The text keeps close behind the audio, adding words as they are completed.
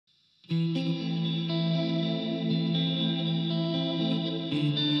Are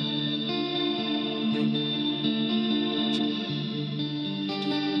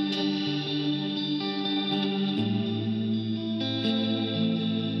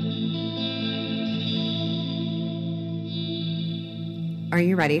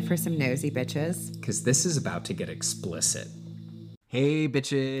you ready for some nosy bitches? Because this is about to get explicit. Hey,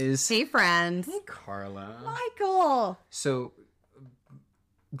 bitches. Hey, friends. Hey, Karla. Michael. So,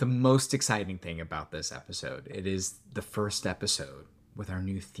 the most exciting thing about this episode, it is the first episode with our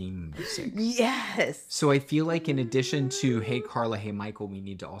new theme music. Yes. So I feel like in addition to, hey, Karla, hey, Michael, we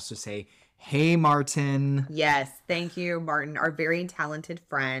need to also say, hey, Martin. Yes. Thank you, Martin, our very talented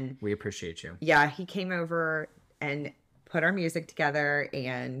friend. We appreciate you. Yeah, he came over and put our music together,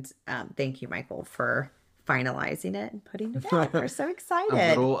 and thank you, Michael, for finalizing it and putting it out. We're so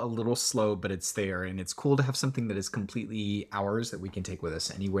excited. A little slow, but it's there, and it's cool to have something that is completely ours that we can take with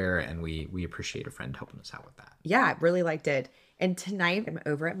us anywhere, and we appreciate a friend helping us out with that. Yeah, I really liked it. And tonight I'm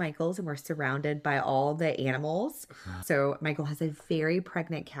over at Michael's and we're surrounded by all the animals. So Michael has a very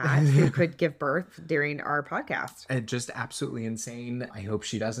pregnant cat who could give birth during our podcast. And just absolutely insane. I hope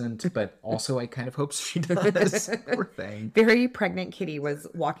she doesn't, but also I kind of hope she does. Poor thing. Very pregnant kitty was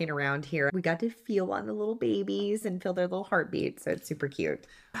walking around here. We got to feel on the little babies and feel their little heartbeats. So it's super cute.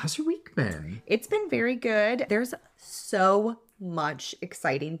 How's your week been? It's been very good. There's so much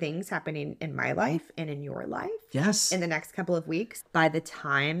exciting things happening in my life and in your life. Yes. In the next couple of weeks. By the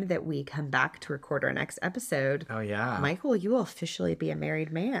time that we come back to record our next episode, oh yeah, Michael, you will officially be a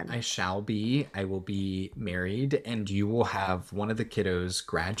married man. I shall be. I will be married, and you will have one of the kiddos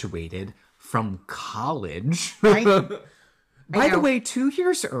graduated from college. By the way, 2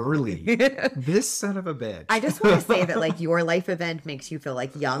 years early. This son of a bitch. I just want to say that, like, your life event makes you feel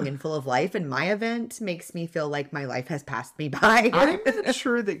like young and full of life, and my event makes me feel like my life has passed me by. I'm not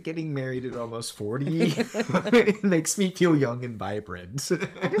sure that getting married at almost 40 it makes me feel young and vibrant.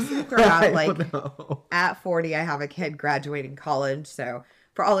 I just throw out, like, at 40, I have a kid graduating college. So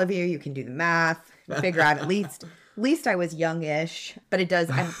for all of you, you can do the math, figure out at least I was youngish. But it does.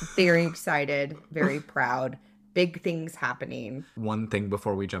 I'm very excited, very proud. Big things happening. One thing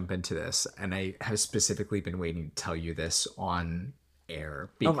before we jump into this, and I have specifically been waiting to tell you this on air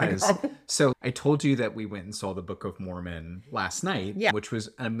because so I told you that we went and saw the Book of Mormon last night, which was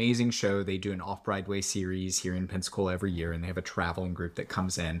an amazing show. They do an off-Broadway series here in Pensacola every year, and they have a traveling group that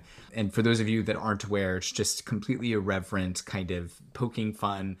comes in. And for those of you that aren't aware, it's just completely irreverent, kind of poking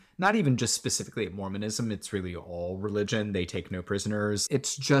fun, not even just specifically at Mormonism. It's really all religion. They take no prisoners.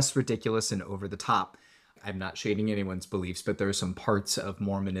 It's just ridiculous and over the top. I'm not shading anyone's beliefs, but there are some parts of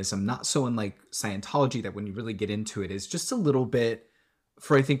Mormonism, not so unlike Scientology, that when you really get into it is just a little bit,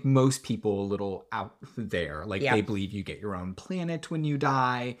 for I think most people, a little out there. Like they believe you get your own planet when you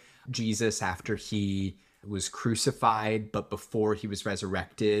die. Jesus, after he was crucified, but before he was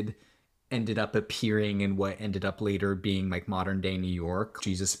resurrected, ended up appearing in what ended up later being like modern day New York.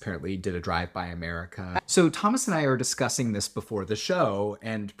 Jesus apparently did a drive-by America. So Thomas and I are discussing this before the show,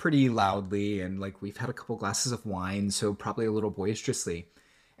 and pretty loudly, and like we've had a couple glasses of wine, so probably a little boisterously.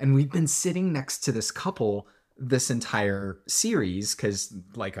 And we've been sitting next to this couple this entire series, because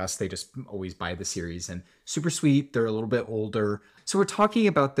like us, they just always buy the series, and super sweet. They're a little bit older. So we're talking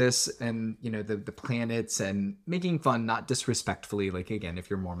about this and, you know, the planets and making fun, not disrespectfully. Like, again, if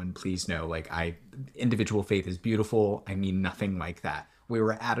you're Mormon, please know, like, individual faith is beautiful. I mean, nothing like that. We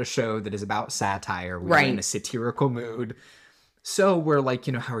were at a show that is about satire. We were in a satirical mood. So we're like,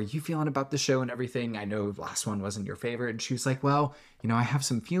 you know, how are you feeling about the show and everything? I know the last one wasn't your favorite. And she was like, well, you know, I have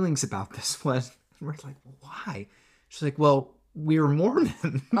some feelings about this one. And we're like, why? She's like, well, we're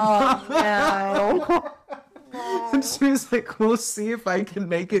Mormon. Oh, no. And she was like, we'll see if I can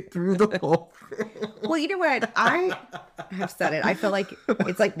make it through the whole thing. Well, you know what? I have said it. I feel like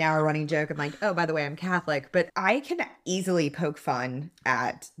it's like now a running joke. I'm like, oh, by the way, I'm Catholic. But I can easily poke fun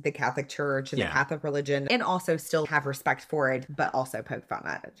at the Catholic Church and the Catholic religion and also still have respect for it, but also poke fun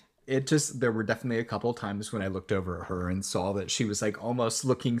at it. There were definitely a couple times when I looked over at her and saw that she was like almost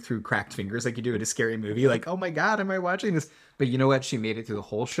looking through cracked fingers like you do in a scary movie. Like, oh my God, am I watching this? But you know what? She made it through the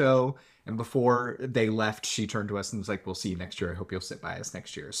whole show. And before they left, she turned to us and was like, we'll see you next year. I hope you'll sit by us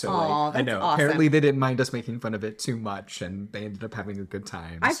next year. So aww, I know. Awesome. Apparently they didn't mind us making fun of it too much, and they ended up having a good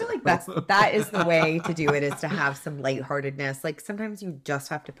time. I feel like that is the way to do it, is to have some lightheartedness. Like sometimes you just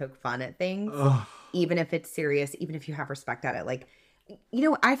have to poke fun at things, even if it's serious, even if you have respect at it. Like, you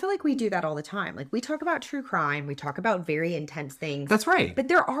know, I feel like we do that all the time. Like we talk about true crime, we talk about very intense things. That's right. But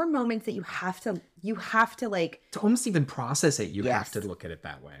there are moments that you have to like, to almost even process it, you have to look at it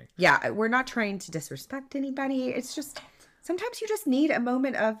that way. Yeah, we're not trying to disrespect anybody. It's just sometimes you just need a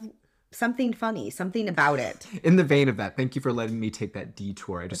moment of something funny, something about it. In the vein of that, thank you for letting me take that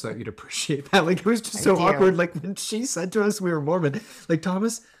detour. I just thought you'd appreciate that. Like, it was just so awkward. Like, when she said to us we were Mormon, like,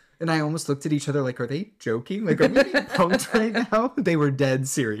 Thomas and I almost looked at each other like, are they joking? Like, are we being punked right now? They were dead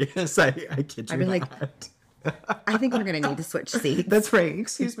serious. I kid you not. Like, I think we're going to need to switch seats. That's right.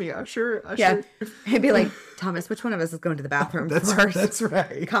 Excuse me, Usher. Yeah. I'd be like, Thomas, which one of us is going to the bathroom first? That's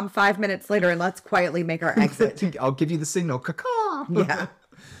right. Come 5 minutes later and let's quietly make our exit. I'll give you the signal. Caw-caw. Yeah.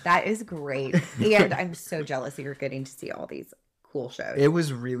 That is great. And I'm so jealous that you're getting to see all these cool shows. It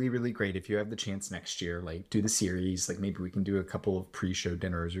was really, really great. If you have the chance next year, like, do the series. Like, maybe we can do a couple of pre-show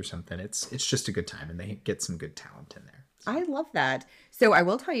dinners or something. It's just a good time, and they get some good talent in there. So. I love that. So I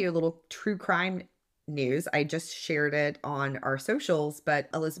will tell you a little true crime news. I just shared it on our socials, but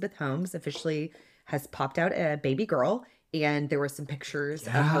Elizabeth Holmes officially has popped out a baby girl, and there were some pictures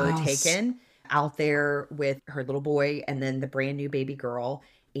of her taken out there with her little boy and then the brand new baby girl.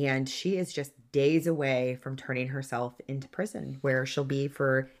 And she is just days away from turning herself into prison, where she'll be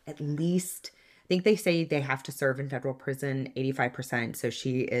for at least, I think they say they have to serve in federal prison 85%. So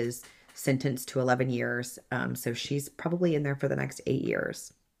she is sentenced to 11 years. So she's probably in there for the next 8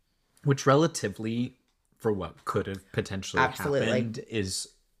 years. Which relatively, for what could have potentially happened,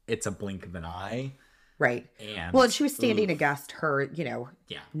 it's a blink of an eye. Right. And she was standing against her,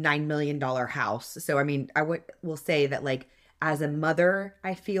 $9 million house. So, I mean, will say that, like, as a mother,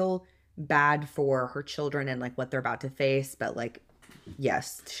 I feel bad for her children and, like, what they're about to face. But, like,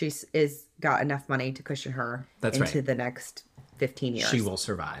 yes, she's got enough money to cushion her into the next 15 years. She will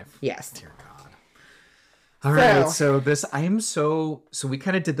survive. Yes. Dear God. All right. So we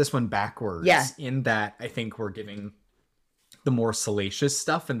kind of did this one backwards. Yeah. In that I think we're giving the more salacious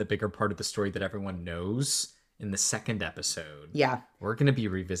stuff and the bigger part of the story that everyone knows in the second episode. Yeah. We're going to be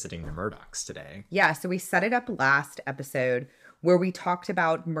revisiting the Murdaughs today. Yeah. So we set it up last episode where we talked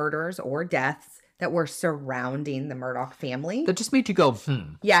about murders or deaths that were surrounding the Murdaugh family. That just made you go,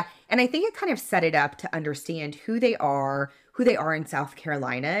 Yeah. And I think it kind of set it up to understand who they are in South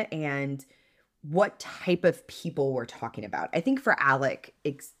Carolina and what type of people we're talking about. I think for Alec,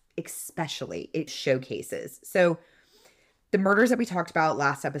 especially, it showcases. So the murders that we talked about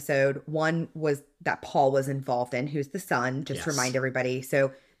last episode, one was that Paul was involved in, who's the son, just to remind everybody.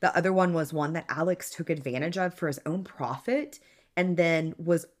 So the other one was one that Alex took advantage of for his own profit, and then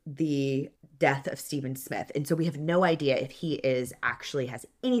was the death of Stephen Smith. And so we have no idea if he actually has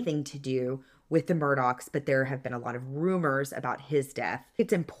anything to do with the Murdaughs, but there have been a lot of rumors about his death.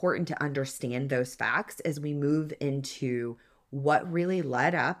 It's important to understand those facts as we move into what really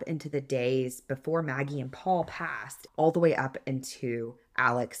led up into the days before Maggie and Paul passed, all the way up into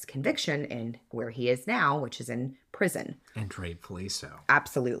Alec's conviction and where he is now, which is in prison. And rightfully so.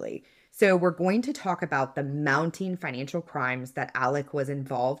 Absolutely. So we're going to talk about the mounting financial crimes that Alec was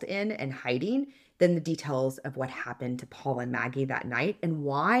involved in and hiding, then the details of what happened to Paul and Maggie that night and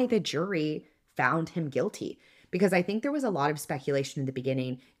why the jury found him guilty. Because I think there was a lot of speculation in the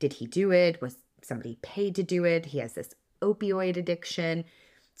beginning. Did he do it? Was somebody paid to do it? He has this opioid addiction.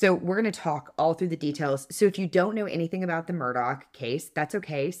 So we're going to talk all through the details. So if you don't know anything about the Murdaugh case, that's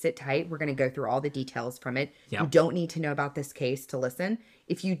okay. Sit tight. We're going to go through all the details from it. Yep. You don't need to know about this case to listen.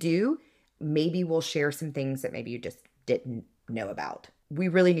 If you do, maybe we'll share some things that maybe you just didn't know about. We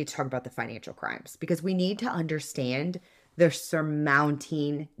really need to talk about the financial crimes because we need to understand the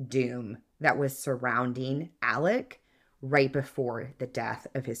surmounting doom that was surrounding Alec right before the death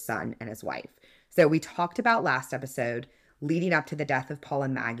of his son and his wife. So we talked about last episode, leading up to the death of Paul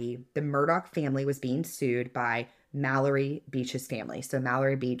and Maggie, the Murdaugh family was being sued by Mallory Beach's family. So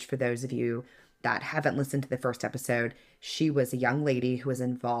Mallory Beach, for those of you that haven't listened to the first episode, she was a young lady who was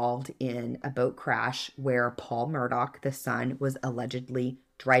involved in a boat crash where Paul Murdaugh, the son, was allegedly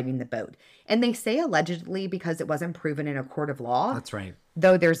driving the boat. And they say allegedly because it wasn't proven in a court of law. That's right.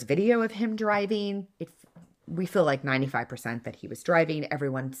 Though there's video of him driving, we feel like 95% that he was driving.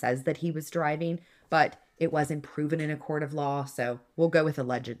 Everyone says that he was driving, but it wasn't proven in a court of law, so we'll go with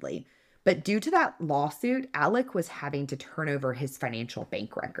allegedly. But due to that lawsuit, Alec was having to turn over his financial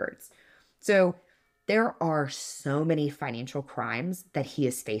bank records. So there are so many financial crimes that he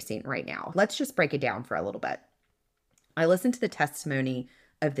is facing right now. Let's just break it down for a little bit. I listened to the testimony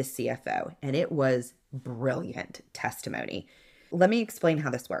of the CFO, and it was brilliant testimony. Let me explain how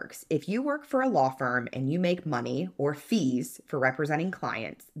this works. If you work for a law firm and you make money or fees for representing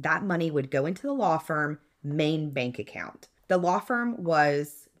clients, that money would go into the law firm main bank account. The law firm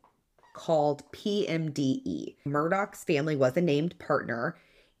was called PMDE. Murdaugh's family was a named partner,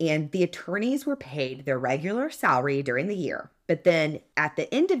 and the attorneys were paid their regular salary during the year. But then at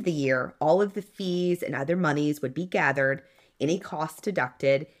the end of the year, all of the fees and other monies would be gathered, any costs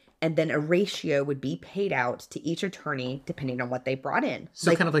deducted, And then a ratio would be paid out to each attorney depending on what they brought in.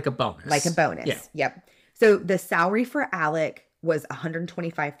 So kind of like a bonus. Like a bonus. Yeah. Yep. So the salary for Alec was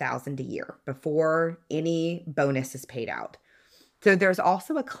 $125,000 a year before any bonus is paid out. So there's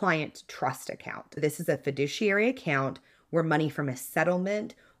also a client trust account. This is a fiduciary account where money from a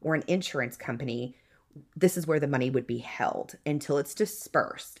settlement or an insurance company, this is where the money would be held until it's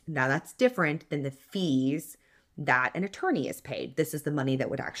dispersed. Now that's different than the fees that an attorney is paid. This is the money that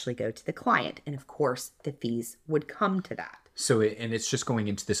would actually go to the client. And of course, the fees would come to that. So, and it's just going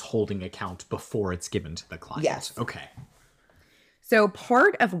into this holding account before it's given to the client. Yes. Okay. So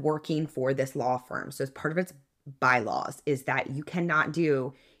part of working for this law firm, so as part of its bylaws, is that you cannot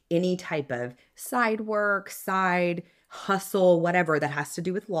do any type of side work, side hustle, whatever that has to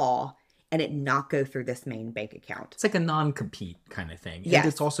do with law, and it not go through this main bank account. It's like a non-compete kind of thing. Yes.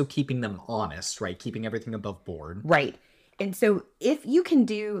 And it's also keeping them honest, right? Keeping everything above board. Right. And so if you can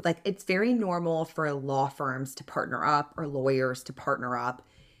do, like, it's very normal for law firms to partner up or lawyers to partner up.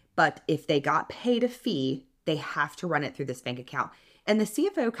 But if they got paid a fee, they have to run it through this bank account. And the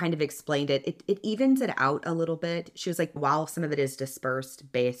CFO kind of explained it. It evens it out a little bit. She was like, while some of it is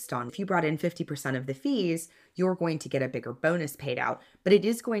dispersed based on if you brought in 50% of the fees, you're going to get a bigger bonus paid out. But it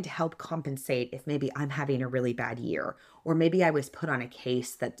is going to help compensate if maybe I'm having a really bad year, or maybe I was put on a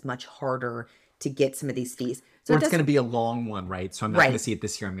case that's much harder to get some of these fees. So it's going to be a long one, right? So I'm not going to see it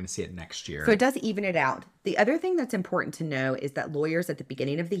this year. I'm going to see it next year. So it does even it out. The other thing that's important to know is that lawyers at the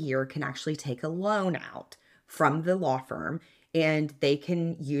beginning of the year can actually take a loan out from the law firm, and they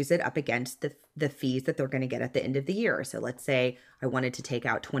can use it up against the fees that they're going to get at the end of the year. So let's say I wanted to take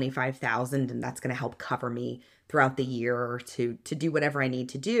out $25,000, and that's going to help cover me throughout the year to do whatever I need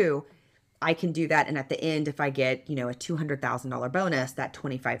to do. I can do that. And at the end, if I get, a $200,000 bonus, that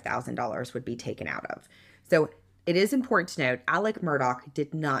 $25,000 would be taken out of. So it is important to note, Alec Murdaugh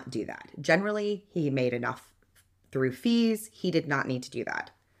did not do that. Generally, he made enough through fees. He did not need to do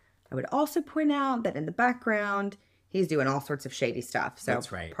that. I would also point out that in the background, he's doing all sorts of shady stuff. So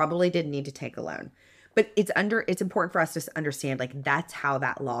that's right. Probably didn't need to take a loan. But it's important for us to understand, like, that's how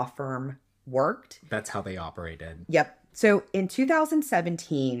that law firm worked. That's how they operated. Yep. So in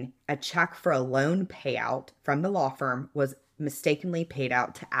 2017, a check for a loan payout from the law firm was mistakenly paid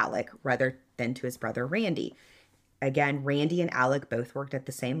out to Alec rather than to his brother Randy. Again, Randy and Alec both worked at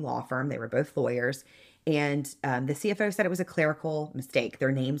the same law firm. They were both lawyers. And the CFO said it was a clerical mistake.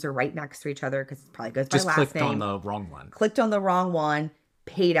 Their names are right next to each other because it probably goes by last name. Just clicked on the wrong one. Clicked on the wrong one,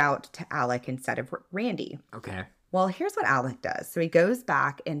 paid out to Alec instead of Randy. Okay. Well, here's what Alec does. So he goes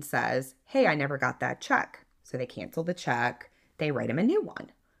back and says, hey, I never got that check. So they cancel the check. They write him a new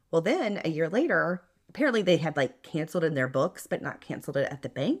one. Well, then a year later, apparently they had canceled in their books, but not canceled it at the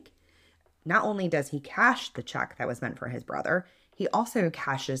bank. Not only does he cash the check that was meant for his brother, he also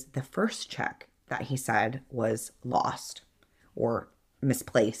cashes the first check that he said was lost or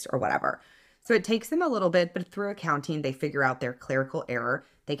misplaced or whatever. So it takes them a little bit, but through accounting, they figure out their clerical error.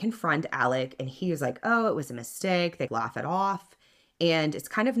 They confront Alec, and he is like, oh, it was a mistake. They laugh it off. And it's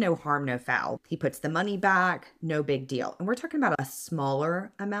kind of no harm, no foul. He puts the money back, no big deal. And we're talking about a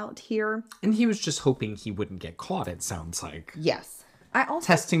smaller amount here. And he was just hoping he wouldn't get caught, it sounds like. Yes. I also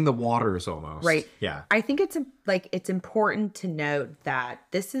testing the waters almost. Right. Yeah. I think it's important to note that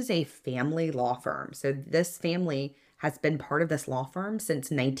this is a family law firm. So this family has been part of this law firm since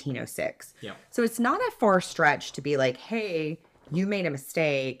 1906. Yeah. So it's not a far stretch to be like, hey, you made a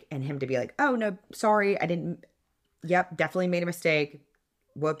mistake, and him to be like, oh, no, sorry, I didn't. Yep, definitely made a mistake.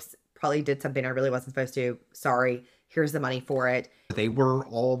 Whoops, probably did something I really wasn't supposed to. Sorry, here's the money for it. They were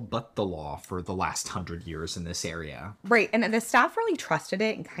all but the law for the last 100 years in this area. Right, and the staff really trusted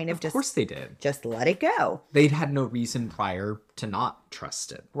it and kind of Of course they did. Just let it go. They'd had no reason prior to not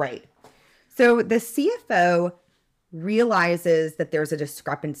trust it. Right. So the CFO realizes that there's a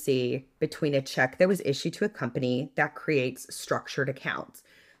discrepancy between a check that was issued to a company that creates structured accounts.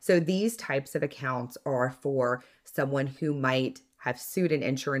 So these types of accounts are for someone who might have sued an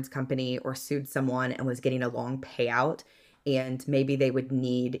insurance company or sued someone and was getting a long payout, and maybe they would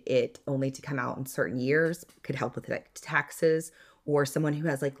need it only to come out in certain years, could help with taxes, or someone who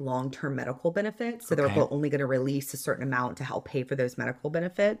has long-term medical benefits. So they're only going to release a certain amount to help pay for those medical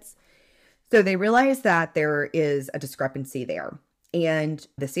benefits. So they realize that there is a discrepancy there. And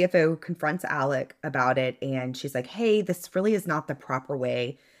the CFO confronts Alec about it, and she's like, hey, this really is not the proper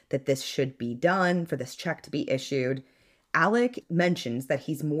way that this should be done for this check to be issued. Alec mentions that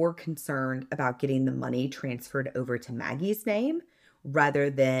he's more concerned about getting the money transferred over to Maggie's name rather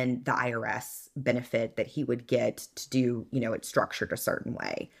than the IRS benefit that he would get to do, it structured a certain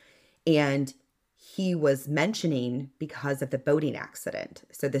way. And he was mentioning because of the boating accident.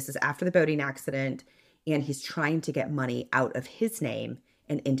 So this is after the boating accident, and he's trying to get money out of his name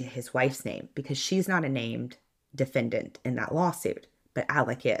and into his wife's name because she's not a named defendant in that lawsuit, but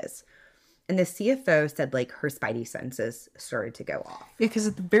Alec is. And the CFO said like her spidey senses started to go off. Yeah, because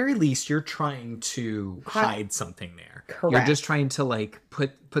at the very least, you're trying to hide something there. Correct. You're just trying to like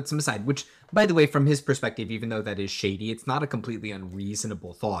put some aside, which, by the way, from his perspective, even though that is shady, it's not a completely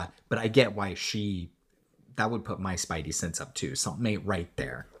unreasonable thought. But I get why that would put my spidey sense up too. Something ain't right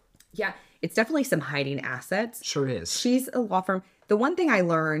there. Yeah, it's definitely some hiding assets. Sure is. She's a law firm. The one thing I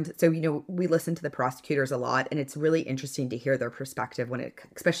learned, so, we listen to the prosecutors a lot, and it's really interesting to hear their perspective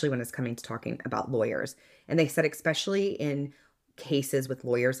especially when it's coming to talking about lawyers. And they said, especially in cases with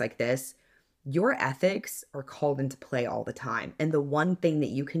lawyers like this, your ethics are called into play all the time. And the one thing that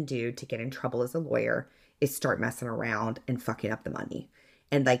you can do to get in trouble as a lawyer is start messing around and fucking up the money.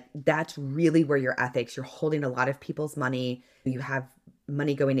 And like, that's really where your ethics, you're holding a lot of people's money. You have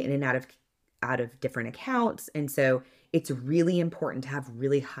money going in and out of different accounts. And so it's really important to have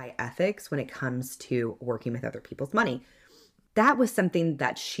really high ethics when it comes to working with other people's money. That was something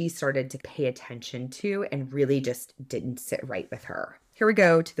that she started to pay attention to and really just didn't sit right with her. Here we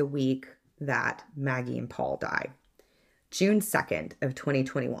go to the week that Maggie and Paul die. June 2nd of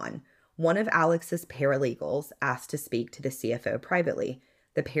 2021, one of Alex's paralegals asked to speak to the CFO privately.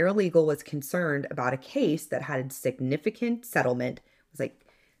 The paralegal was concerned about a case that had a significant settlement. It was like,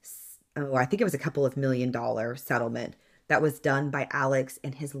 I think it was a couple of $1 million settlement that was done by Alex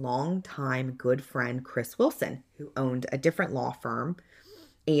and his longtime good friend, Chris Wilson, who owned a different law firm.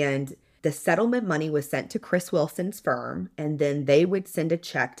 And the settlement money was sent to Chris Wilson's firm, and then they would send a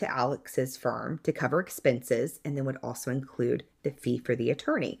check to Alex's firm to cover expenses, and then would also include the fee for the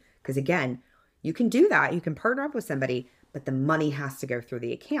attorney. Because again, you can do that. You can partner up with somebody, but the money has to go through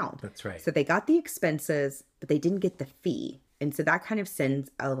the account. That's right. So they got the expenses, but they didn't get the fee. And so that kind of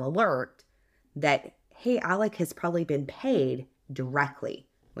sends an alert that, hey, Alec has probably been paid directly,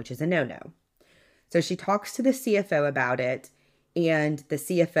 which is a no-no. So she talks to the CFO about it, and the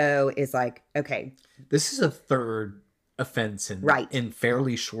CFO is like, okay. This is a third offense in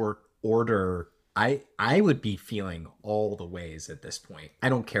fairly short order. I would be feeling all the ways at this point. I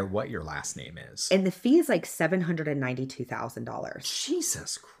don't care what your last name is. And the fee is like $792,000.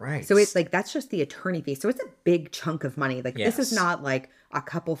 Jesus Christ. So it's like, that's just the attorney fee. So it's a big chunk of money. Like, yes. This is not like a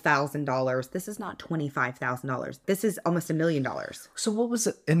couple $1,000s. This is not $25,000. This is almost $1 million. So what was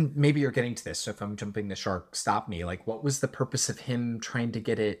it? And maybe you're getting to this. So if I'm jumping the shark, stop me. Like, what was the purpose of him trying to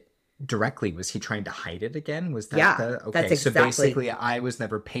get it directly? Was he trying to hide it again? Was that okay? That's exactly. So basically, I was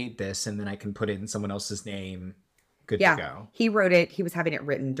never paid this, and then I can put it in someone else's name. Good to go. He wrote it. He was having it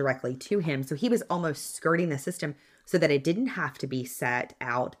written directly to him, so he was almost skirting the system so that it didn't have to be set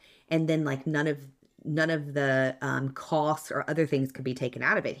out, and then like none of the costs or other things could be taken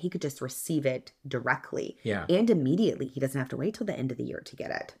out of it. He could just receive it directly, and immediately. He doesn't have to wait till the end of the year to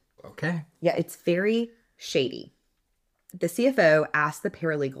get it. Okay. Yeah, it's very shady. The CFO asked the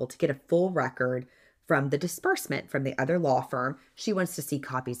paralegal to get a full record from the disbursement from the other law firm. She wants to see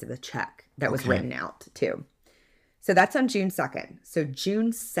copies of the check that was written out too. So that's on June 2nd. So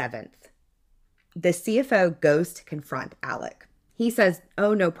June 7th, the CFO goes to confront Alec. He says,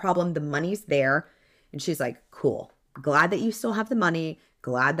 oh, no problem. The money's there. And she's like, cool. Glad that you still have the money.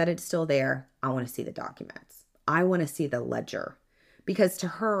 Glad that it's still there. I want to see the documents. I want to see the ledger. Because to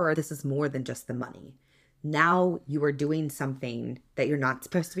her, this is more than just the money. Now you are doing something that you're not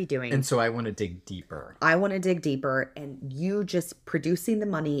supposed to be doing. And so I want to dig deeper. I want to dig deeper. And you just producing the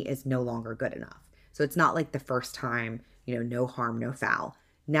money is no longer good enough. So it's not like the first time, no harm, no foul.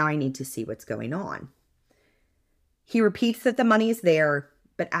 Now I need to see what's going on. He repeats that the money is there.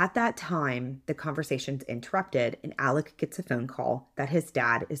 But at that time, the conversation's interrupted and Alec gets a phone call that his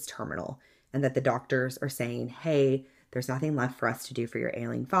dad is terminal and that the doctors are saying, hey, there's nothing left for us to do for your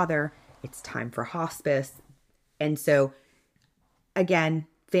ailing father. It's time for hospice. And so, again,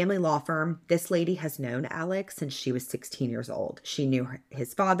 family law firm. This lady has known Alex since she was 16 years old. She knew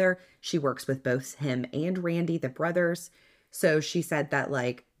his father. She works with both him and Randy, the brothers. So she said that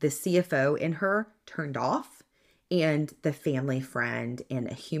the CFO in her turned off and the family friend and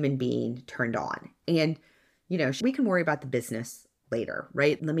a human being turned on. And, we can worry about the business later,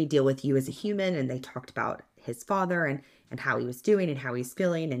 right? Let me deal with you as a human. And they talked about his father and how he was doing and how he's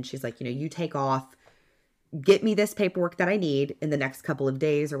feeling. And she's like, you take off, get me this paperwork that I need in the next couple of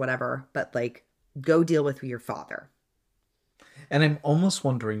days or whatever, but go deal with your father. And I'm almost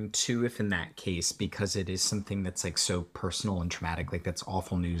wondering too, if in that case, because it is something that's so personal and traumatic, that's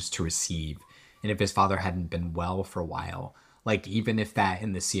awful news to receive. And if his father hadn't been well for a while, Like, even if that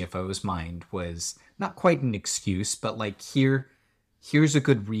in the CFO's mind was not quite an excuse, but like, here's a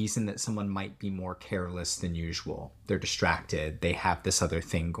good reason that someone might be more careless than usual. They're distracted. They have this other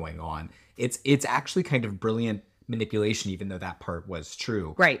thing going on. It's actually kind of brilliant manipulation, even though that part was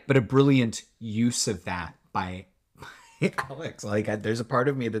true. Right. But a brilliant use of that by Alex. Like, there's a part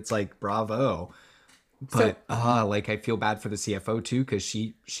of me that's like, bravo. But like, I feel bad for the CFO too, because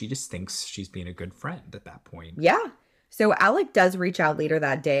she just thinks she's being a good friend at that point. Yeah. So Alec does reach out later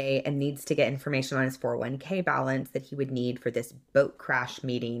that day and needs to get information on his 401k balance that he would need for this boat crash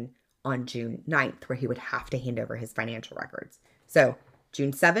meeting on June 9th, where he would have to hand over his financial records. So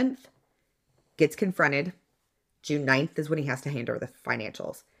June 7th, gets confronted. June 9th is when he has to hand over the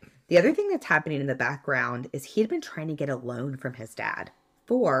financials. The other thing that's happening in the background is he had been trying to get a loan from his dad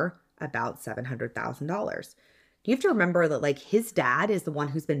for about $700,000. You have to remember that, like, his dad is the one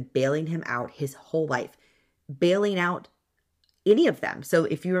who's been bailing him out his whole life, bailing out any of them. So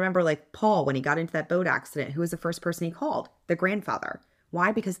if you remember, like, Paul, when he got into that boat accident, who was the first person he called? The grandfather.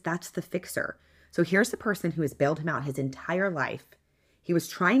 Why? Because that's the fixer. So here's the person who has bailed him out his entire life. He was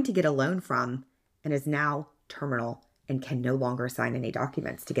trying to get a loan from and is now terminal and can no longer sign any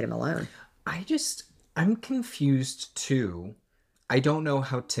documents to get him a loan. I'm confused too. I don't know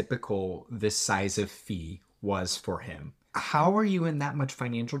how typical this size of fee was for him. How are you in that much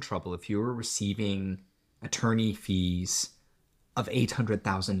financial trouble if you were receiving attorney fees of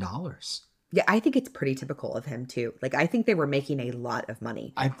 $800,000? Yeah, I think it's pretty typical of him too. Like, I think they were making a lot of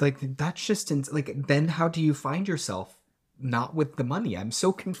money. That's just like, then how do you find yourself not with the money? I'm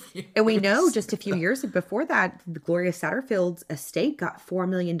so confused. And we know just a few years before that, Gloria Satterfield's estate got $4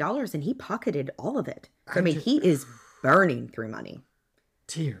 million and he pocketed all of it. So, I mean, he is burning through money.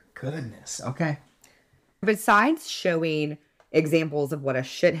 Dear goodness. Okay. Besides showing examples of what a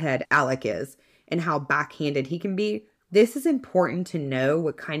shithead Alec is and how backhanded he can be, this is important to know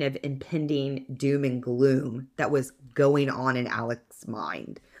what kind of impending doom and gloom that was going on in Alec's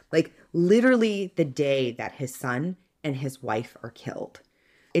mind. Like, literally the day that his son and his wife are killed.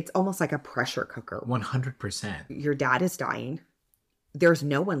 It's almost like a pressure cooker. 100%. Your dad is dying. There's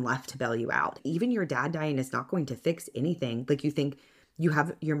no one left to bail you out. Even your dad dying is not going to fix anything. Like, you think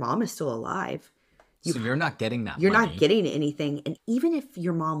your mom is still alive. So you're not getting that You're money. not getting anything. And even if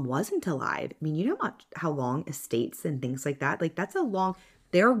your mom wasn't alive, I mean, you know how long estates and things like that, like, that's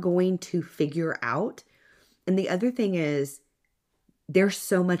they're going to figure out. And the other thing is, there's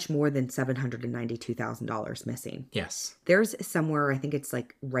so much more than $792,000 missing. Yes. There's somewhere, I think it's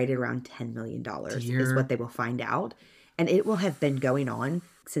like right around $10 million is what they will find out. And it will have been going on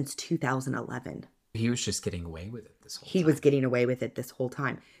since 2011. He was just getting away with it this whole time. He was getting away with it this whole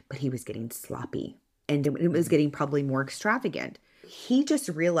time, but he was getting sloppy. And it was getting probably more extravagant. He just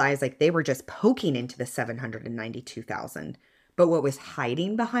realized, like, they were just poking into the $792,000. But what was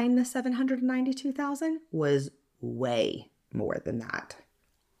hiding behind the $792,000 was way more than that.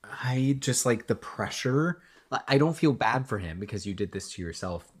 I just, like, the pressure. I don't feel bad for him because you did this to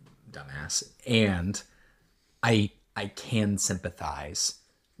yourself, dumbass. And I can sympathize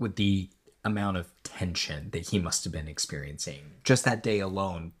with the amount of tension that he must have been experiencing just that day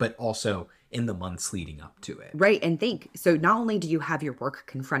alone, but also in the months leading up to it. Right. And so not only do you have your work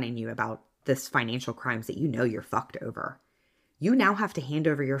confronting you about this financial crimes that you know you're fucked over, you now have to hand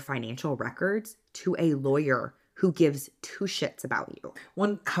over your financial records to a lawyer who gives two shits about you.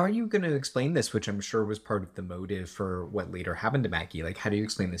 One, how are you going to explain this, which I'm sure was part of the motive for what later happened to Maggie? Like, how do you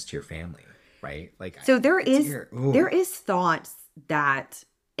explain this to your family, right? Like, so there is thoughts that,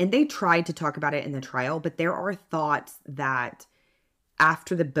 and they tried to talk about it in the trial, but there are thoughts that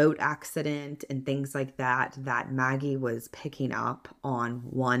after the boat accident and things like that, that Maggie was picking up on,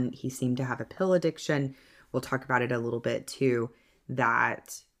 one, he seemed to have a pill addiction. We'll talk about it a little bit too,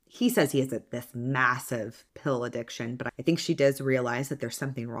 that he says he has this massive pill addiction, but I think she does realize that there's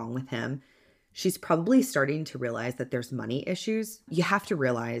something wrong with him. She's probably starting to realize that there's money issues. You have to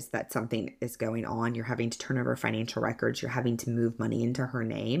realize that something is going on. You're having to turn over financial records. You're having to move money into her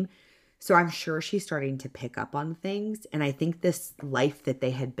name. So I'm sure she's starting to pick up on things. And I think this life that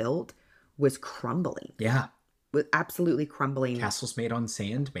they had built was crumbling. Yeah. Was absolutely crumbling. Castles made on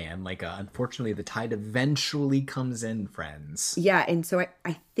sand, man. Like, unfortunately, the tide eventually comes in, friends. Yeah. And so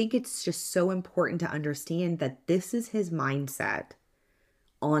I think it's just so important to understand that this is his mindset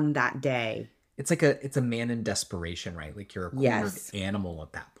on that day. It's a man in desperation, right? Like, you're a cornered animal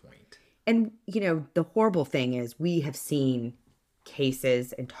at that point. And, the horrible thing is we have seen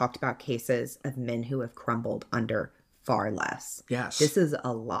cases and talked about cases of men who have crumbled under far less. Yes. This is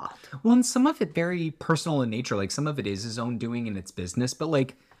a lot. Well, and some of it very personal in nature. Like, some of it is his own doing and it's business. But,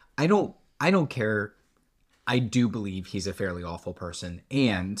 like, I don't care. I do believe he's a fairly awful person.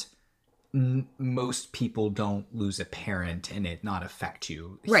 And most people don't lose a parent and it not affect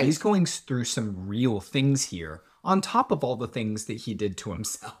you. Right. He's going through some real things here on top of all the things that he did to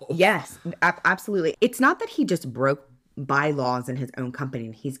himself. Yes, absolutely. It's not that he just broke bylaws in his own company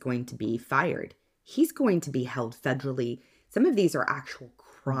and he's going to be fired. He's going to be held federally. Some of these are actual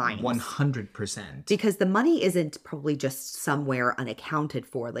crimes. 100%. Because the money isn't probably just somewhere unaccounted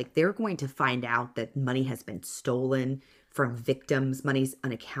for. Like, they're going to find out that money has been stolen from victims, money's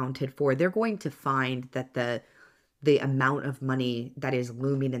unaccounted for. They're going to find that the amount of money that is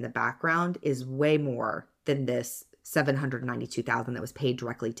looming in the background is way more than this $792,000 that was paid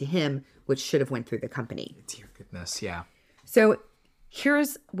directly to him, which should have went through the company. Dear goodness, yeah. So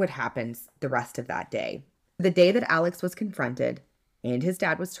here's what happens the rest of that day. The day that Alex was confronted and his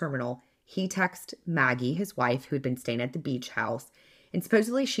dad was terminal, he texted Maggie, his wife, who had been staying at the beach house. And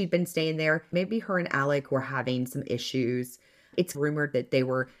supposedly she'd been staying there. Maybe her and Alec were having some issues. It's rumored that they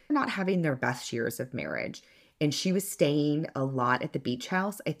were not having their best years of marriage. And she was staying a lot at the beach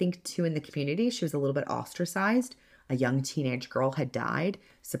house. I think, too, in the community, she was a little bit ostracized. A young teenage girl had died,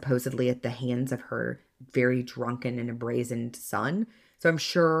 supposedly at the hands of her very drunken and brazened son. So I'm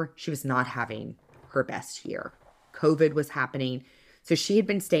sure she was not having her best year. COVID was happening. So she had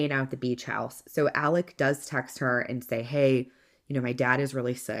been staying out at the beach house. So Alec does text her and say, hey, my dad is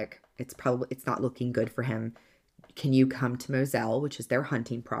really sick. It's not looking good for him. Can you come to Moselle, which is their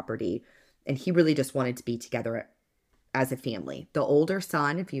hunting property? And he really just wanted to be together as a family. The older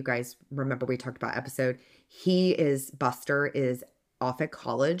son, if you guys remember, we talked about episode, Buster is off at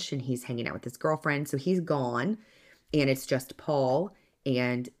college and he's hanging out with his girlfriend. So he's gone and it's just Paul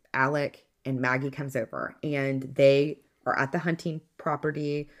and Alec, and Maggie comes over and they are at the hunting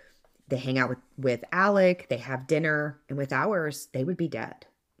property. They hang out with Alec, they have dinner, and with ours, they would be dead.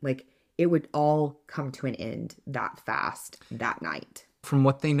 Like, it would all come to an end that fast that night. From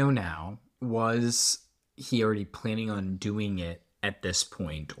what they know now, was he already planning on doing it at this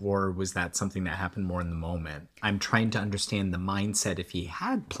point, or was that something that happened more in the moment? I'm trying to understand the mindset, if he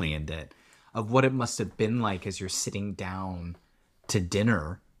had planned it, of what it must have been like as you're sitting down to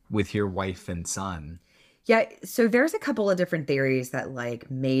dinner with your wife and son. Yeah, so there's a couple of different theories that,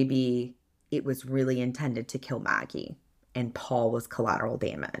 like, maybe it was really intended to kill Maggie and Paul was collateral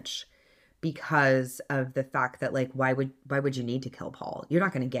damage because of the fact that, like, why would you need to kill Paul? You're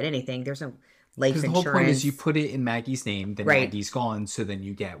not going to get anything. There's no life insurance. The whole point is you put it in Maggie's name, then right. Maggie's gone, so then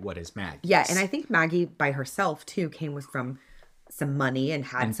you get what is Maggie's. Yeah, and I think Maggie by herself, too, came from some money and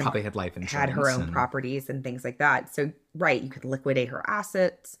probably had life insurance. Had her own properties and things like that. So, right, you could liquidate her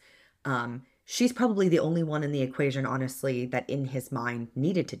assets. She's probably the only one in the equation, honestly, that in his mind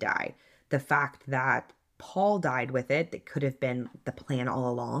needed to die. The fact that Paul died with it, that could have been the plan all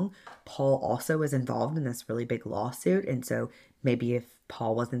along. Paul also was involved in this really big lawsuit. And so maybe if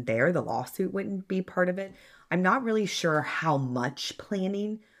Paul wasn't there, the lawsuit wouldn't be part of it. I'm not really sure how much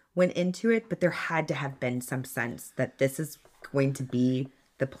planning went into it, but there had to have been some sense that this is going to be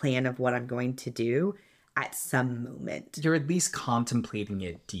the plan of what I'm going to do at some moment. You're at least contemplating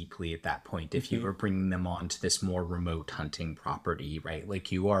it deeply at that point. If you were bringing them on to this more remote hunting property, right?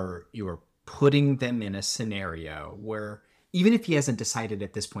 Like you are putting them in a scenario where even if he hasn't decided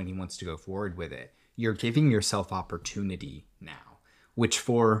at this point he wants to go forward with it, you're giving yourself opportunity now, which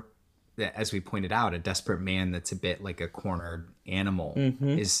for, as we pointed out, a desperate man that's a bit like a cornered animal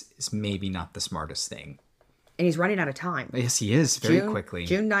is maybe not the smartest thing. And he's running out of time. Yes, he is, very quickly.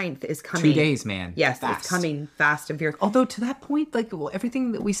 June 9th is coming. 2 days, man. Yes, fast. It's coming fast and furious. Although to that point, like, well,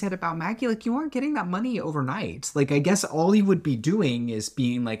 everything that we said about Maggie, like, you aren't getting that money overnight. Like, I guess all he would be doing is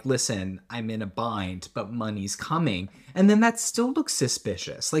being like, listen, I'm in a bind, but money's coming. And then that still looks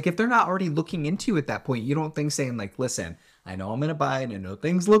suspicious. Like, if they're not already looking into you at that point, you don't think saying like, listen, I know I'm in a bind, I know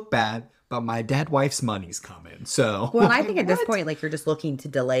things look bad, but my dead wife's money's coming. So, well, I think at this point, like, you're just looking to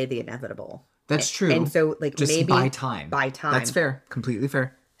delay the inevitable. That's true. And so, like, just maybe buy time. That's fair. Completely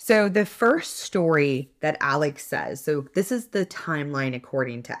fair. So the first story that Alex says, so this is the timeline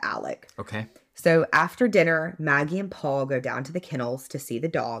according to Alec. Okay. So after dinner, Maggie and Paul go down to the kennels to see the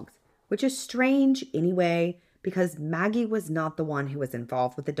dogs, which is strange anyway, because Maggie was not the one who was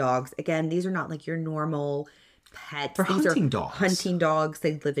involved with the dogs. Again, these are not like your normal pets. They're These hunting are dogs. Hunting dogs.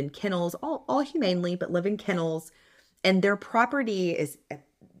 They live in kennels, all humanely, but live in kennels. And their property is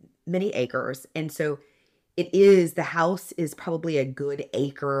many acres. And so the house is probably a good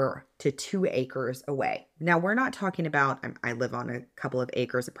acre to 2 acres away. Now, we're not talking about, I live on a couple of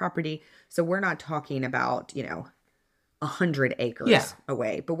acres of property, so we're not talking about, 100 acres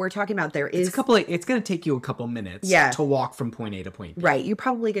away. But we're talking about it's going to take you a couple minutes to walk from point A to point B. Right. You're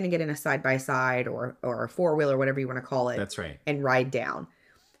probably going to get in a side-by-side or a four-wheeler, whatever you want to call it. That's right. And ride down.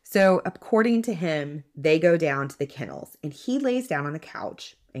 So according to him, they go down to the kennels and he lays down on the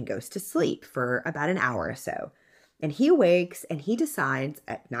couch and goes to sleep for about an hour or so. And he awakes and he decides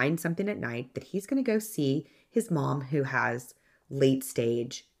at 9-something at night that he's going to go see his mom, who has late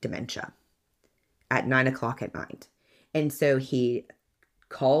stage dementia, at 9 o'clock at night. And so he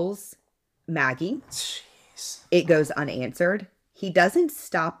calls Maggie. Jeez. It goes unanswered. He doesn't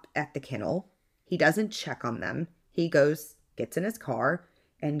stop at the kennel. He doesn't check on them. He gets in his car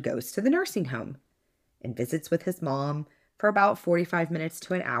and goes to the nursing home and visits with his mom for about 45 minutes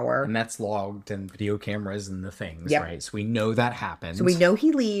to an hour. And that's logged and video cameras and the things, right? So we know that happened. So we know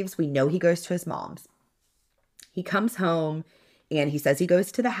he leaves. We know he goes to his mom's. He comes home and he says he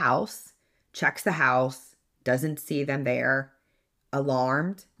goes to the house, checks the house, doesn't see them there,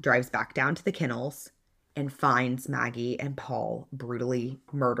 alarmed, drives back down to the kennels and finds Maggie and Paul brutally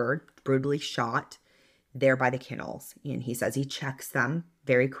murdered, brutally shot there by the kennels. And he says he checks them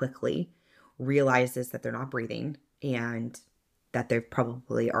very quickly, realizes that they're not breathing and that they've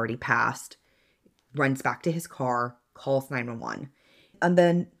probably already passed, runs back to his car, calls 911. And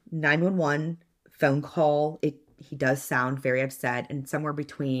then 911 phone call, he does sound very upset, and somewhere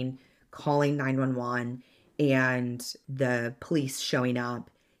between calling 911 and the police showing up,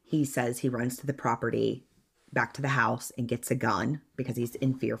 he says he runs to the property, back to the house, and gets a gun because he's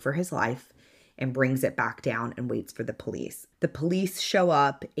in fear for his life, and brings it back down and waits for the police. The police show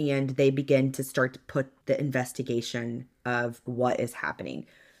up and they begin to start to put the investigation of what is happening.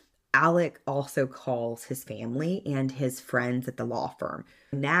 Alec also calls his family and his friends at the law firm.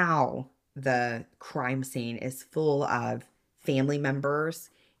 Now the crime scene is full of family members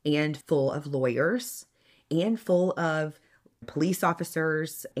and full of lawyers and full of police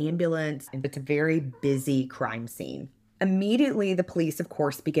officers, ambulance, and it's a very busy crime scene. Immediately, the police, of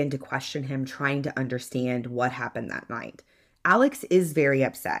course, begin to question him, trying to understand what happened that night. Alex is very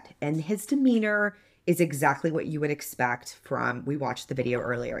upset, and his demeanor is exactly what you would expect from, we watched the video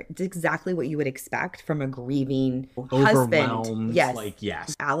earlier, it's exactly what you would expect from a grieving husband.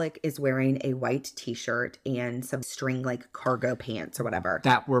 Yes. Alec is wearing a white t-shirt and some string like cargo pants or whatever.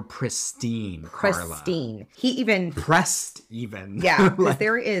 That were pristine, Pristine. Karla. He even... Pressed even. Yeah, because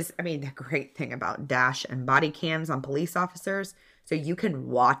there is, I mean, the great thing about dash and body cams on police officers, so you can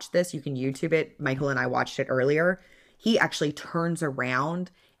watch this, you can YouTube it. Michael and I watched it earlier. He actually turns around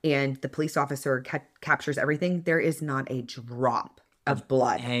and the police officer captures everything. There is not a drop of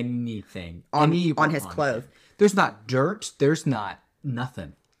blood. Anything. On his clothes. There's not dirt. There's not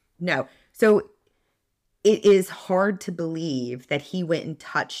nothing. No. So it is hard to believe that he went and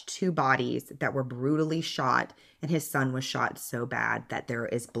touched two bodies that were brutally shot, and his son was shot so bad that there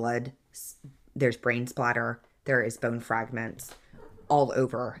is blood, there's brain splatter, there is bone fragments all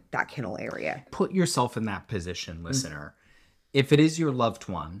over that kennel area. Put yourself in that position, listener. If it is your loved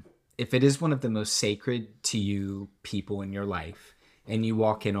one, if it is one of the most sacred to you people in your life, and you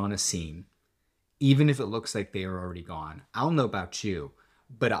walk in on a scene, even if it looks like they are already gone, I'll know about you,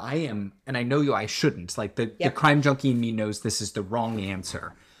 but I am, and I know I shouldn't. Like the crime junkie in me knows this is the wrong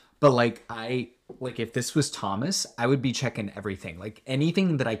answer. But if this was Thomas, I would be checking everything. Like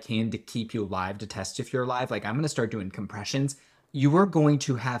anything that I can to keep you alive, to test if you're alive. Like I'm going to start doing compressions. You are going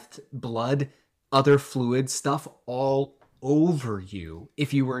to have blood, other fluid stuff all over you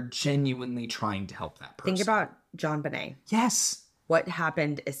if you were genuinely trying to help that person. Think about John Bonet. Yes. What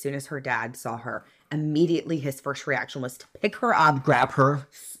happened as soon as her dad saw her? Immediately his first reaction was to pick her up, grab her,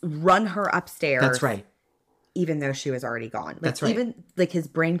 run her upstairs. That's right. Even though she was already gone. That's right. Even his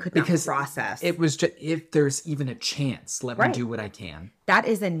brain could not process. It was just, if there's even a chance, let me do what I can. That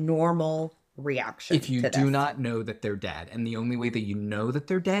is a normal reaction. If you do not know that they're dead, and the only way that you know that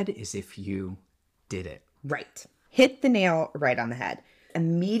they're dead is if you did it. Right. Hit the nail right on the head.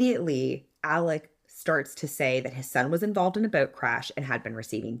 Immediately, Alec starts to say that his son was involved in a boat crash and had been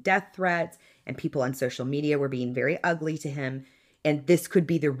receiving death threats, and people on social media were being very ugly to him. And this could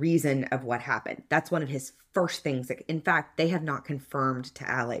be the reason of what happened. That's one of his first things. In fact, they have not confirmed to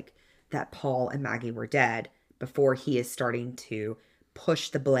Alec that Paul and Maggie were dead before he is starting to push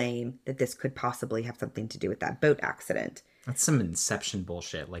the blame that this could possibly have something to do with that boat accident. That's some Inception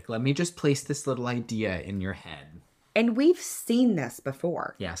bullshit. Like, let me just place this little idea in your head. And we've seen this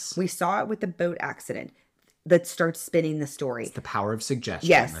before. Yes. We saw it with the boat accident. Let's start spinning the story. It's the power of suggestion.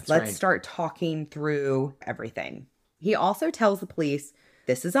 Yes, That's let's right. start talking through everything. He also tells the police,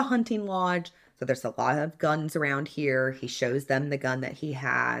 this is a hunting lodge, so there's a lot of guns around here. He shows them the gun that he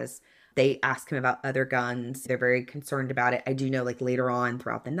has. They ask him about other guns. They're very concerned about it. I do know, like, later on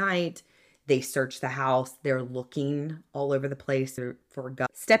throughout the night, they search the house. They're looking all over the place for guns.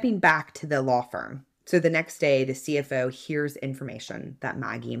 Stepping back to the law firm. So the next day, the CFO hears information that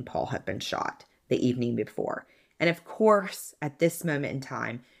Maggie and Paul have been shot the evening before. And of course, at this moment in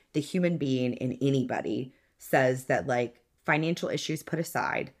time, the human being in anybody says that, like, financial issues put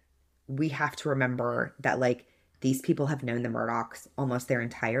aside, we have to remember that, like, these people have known the Murdaughs almost their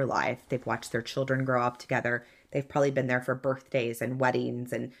entire life. They've watched their children grow up together. They've probably been there for birthdays and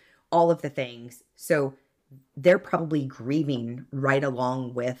weddings and all of the things. So they're probably grieving right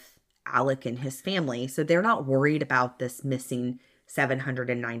along with Alec and his family. So they're not worried about this missing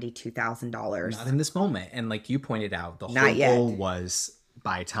 $792,000. Not in this moment. And like you pointed out, the whole goal was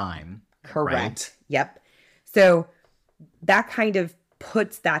buy time. Correct. Right? Yep. So that kind of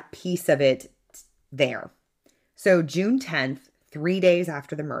puts that piece of it there. So June 10th, 3 days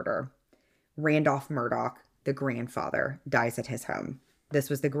after the murder, Randolph Murdaugh, the grandfather, dies at his home. This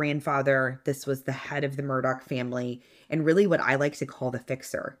was the grandfather. This was the head of the Murdaugh family, and really what I like to call the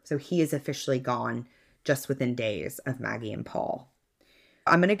fixer. So he is officially gone just within days of Maggie and Paul.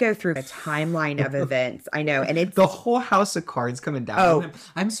 I'm going to go through a timeline of events. I know. And it's the whole house of cards coming down. Oh,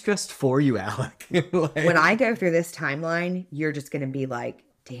 I'm stressed for you, Alec. Like, when I go through this timeline, you're just going to be like,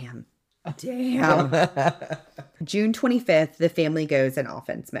 damn. June 25th, the family goes in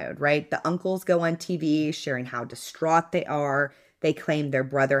offense mode, right? The uncles go on TV sharing how distraught they are. They claim their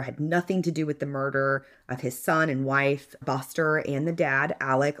brother had nothing to do with the murder of his son and wife. Buster and the dad,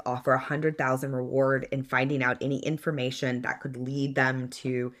 Alec, offer $100,000 reward in finding out any information that could lead them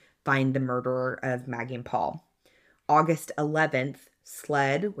to find the murderer of Maggie and Paul. August 11th,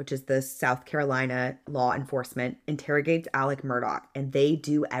 SLED, which is the South Carolina law enforcement, interrogates Alec Murdaugh, and they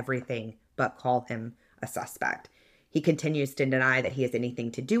do everything but call him a suspect. He continues to deny that he has anything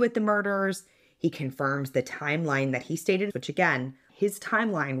to do with the murders. He confirms the timeline that he stated, which again, his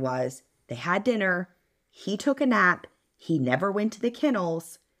timeline was they had dinner, he took a nap, he never went to the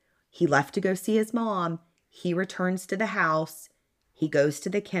kennels, he left to go see his mom, he returns to the house, he goes to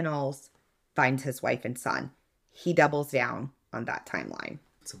the kennels, finds his wife and son. He doubles down on that timeline.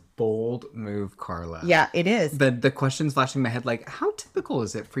 It's a bold move, Karla. Yeah, it is. The question's flashing in my head, like, how typical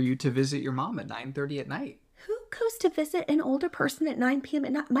is it for you to visit your mom at 9:30 at night? Who goes to visit an older person at 9 p.m.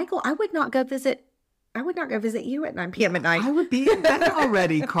 at night? Michael, I would not go visit you at 9 p.m. at night. I would be in bed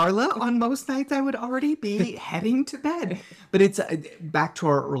already, Karla. On most nights, I would already be heading to bed. But it's back to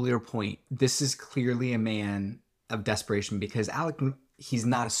our earlier point. This is clearly a man of desperation because Alec, he's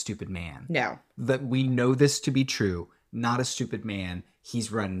not a stupid man. No. That we know this to be true. Not a stupid man.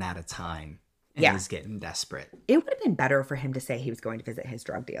 He's running out of time. And he's getting desperate. It would have been better for him to say he was going to visit his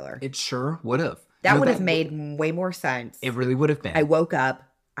drug dealer. It sure would have. That would have made way more sense. It really would have been. I woke up.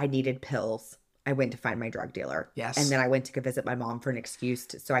 I needed pills. I went to find my drug dealer. Yes. And then I went to go visit my mom for an excuse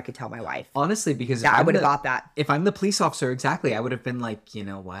so I could tell my wife. Honestly, because I would have thought that. If I'm the police officer, exactly, I would have been like, you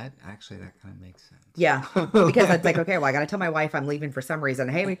know what? Actually, that kind of makes sense. Yeah. Because it's like, okay, well, I got to tell my wife I'm leaving for some reason.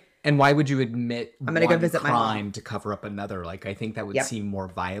 Hey, and why would you admit I'm going to go visit my mom to cover up another? Like, I think that would seem more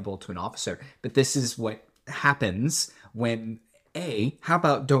viable to an officer. But this is what happens when, how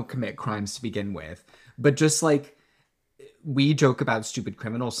about don't commit crimes to begin with? But just like, we joke about stupid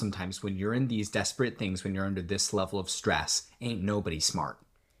criminals sometimes. When you're in these desperate things, when you're under this level of stress, ain't nobody smart.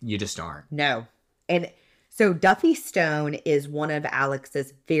 You just aren't. No. And so Duffy Stone is one of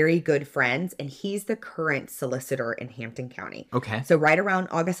Alex's very good friends, and he's the current solicitor in Hampton County. Okay. So right around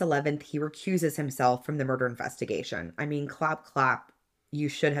August 11th, he recuses himself from the murder investigation. I mean, clap, clap. You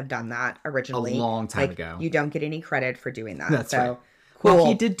should have done that originally. A long time ago. You don't get any credit for doing that. That's right. Cool. Well,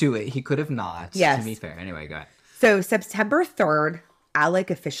 he did do it. He could have not. Yes. To be fair. Anyway, go ahead. So September 3rd, Alec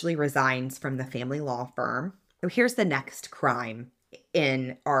officially resigns from the family law firm. So here's the next crime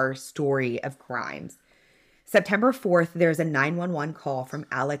in our story of crimes. September 4th, there's a 911 call from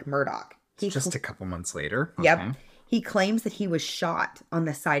Alec Murdaugh. Just a couple months later. Okay. Yep. He claims that he was shot on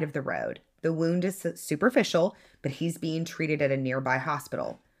the side of the road. The wound is superficial, but he's being treated at a nearby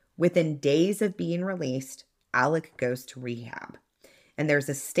hospital. Within days of being released, Alec goes to rehab. And there's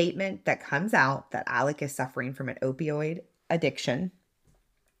a statement that comes out that Alec is suffering from an opioid addiction.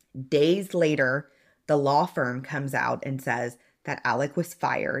 Days later, the law firm comes out and says that Alec was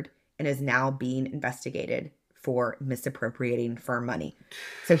fired and is now being investigated for misappropriating firm money.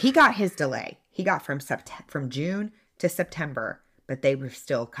 So he got his delay. He got from June to September, but they were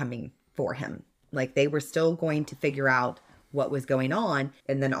still coming for him. Like, they were still going to figure out what was going on.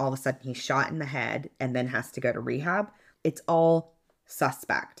 And then all of a sudden he's shot in the head and then has to go to rehab. It's all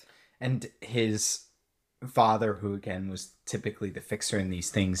suspect. And his father, who again was typically the fixer in these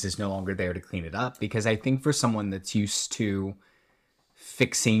things, is no longer there to clean it up. Because I think for someone that's used to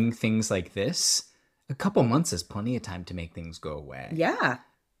fixing things like this, a couple months is plenty of time to make things go away. Yeah.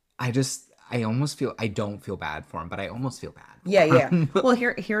 I almost feel, I don't feel bad for him, but I almost feel bad. Yeah. Well,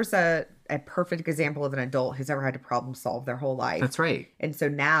 here's a perfect example of an adult who's ever had to problem solve their whole life. That's right. And so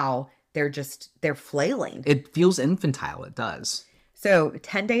now they're flailing. It feels infantile. It does. So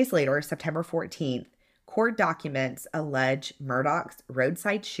 10 days later, September 14th, court documents allege Murdaugh's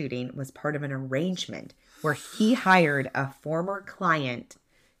roadside shooting was part of an arrangement where he hired a former client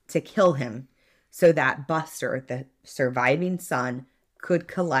to kill him so that Buster, the surviving son, could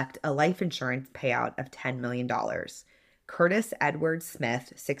collect a life insurance payout of $10 million. Curtis Edward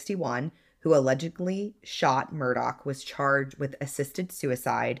Smith, 61, who allegedly shot Murdaugh, was charged with assisted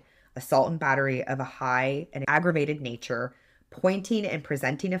suicide, assault and battery of a high and aggravated nature, pointing and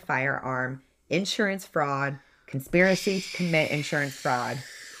presenting a firearm, insurance fraud, conspiracy to commit insurance fraud.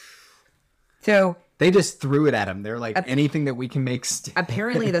 So they just threw it at him. They're like, anything that we can make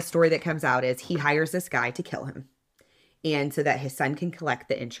apparently the story that comes out is he hires this guy to kill him. And so that his son can collect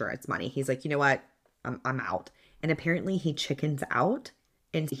the insurance money. He's like, you know what? I'm out. And apparently he chickens out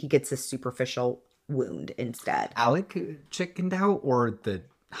and he gets a superficial wound instead. Alec chickened out, or the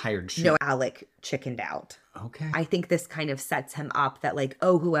hired shooter? No, Alec chickened out. Okay. I think this kind of sets him up that like,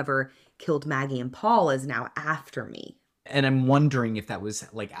 oh, whoever killed Maggie and Paul is now after me. And I'm wondering if that was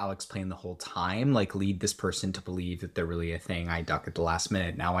like Alec's plan the whole time, like lead this person to believe that they're really a thing. I duck at the last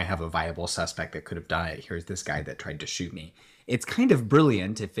minute. Now I have a viable suspect that could have done it. Here's this guy that tried to shoot me. It's kind of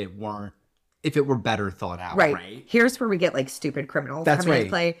brilliant if it were better thought out, right? Here's where we get like stupid criminals coming into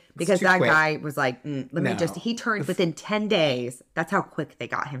play, because that guy was like, he turned within 10 days. That's how quick they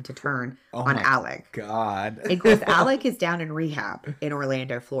got him to turn on Alec. God. Of course, Alec is down in rehab in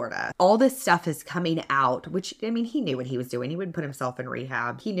Orlando, Florida. All this stuff is coming out, which, I mean, he knew what he was doing. He wouldn't put himself in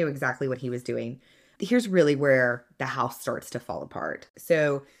rehab. He knew exactly what he was doing. Here's really where the house starts to fall apart.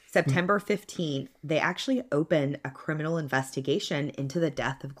 So September 15th, they actually opened a criminal investigation into the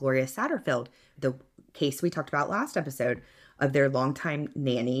death of Gloria Satterfield, the case we talked about last episode of their longtime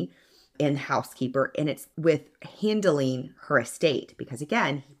nanny and housekeeper. And it's with handling her estate because,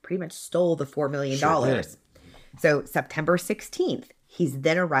 again, he pretty much stole the $4 million. Sure. So September 16th, he's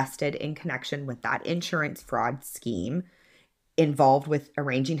then arrested in connection with that insurance fraud scheme involved with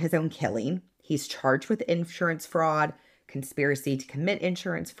arranging his own killing. He's charged with insurance fraud, conspiracy to commit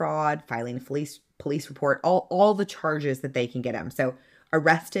insurance fraud, filing a police report, all the charges that they can get him. So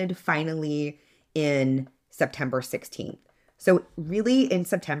arrested finally in September 16th. So really in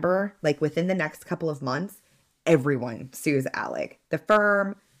September, like within the next couple of months, everyone sues Alec. The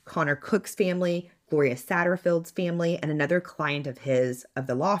firm, Connor Cook's family, Gloria Satterfield's family, and another client of his of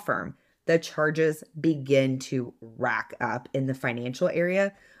the law firm. The charges begin to rack up in the financial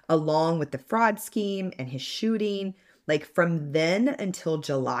area, along with the fraud scheme and his shooting. Like from then until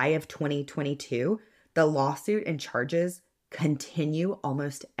July of 2022, the lawsuit and charges continue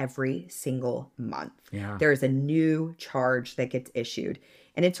almost every single month. Yeah. There's a new charge that gets issued,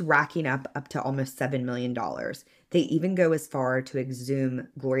 and it's racking up to almost $7 million. They even go as far to exhume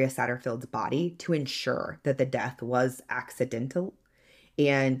Gloria Satterfield's body to ensure that the death was accidental,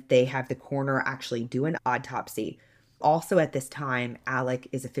 and they have the coroner actually do an autopsy. Also at this time, Alec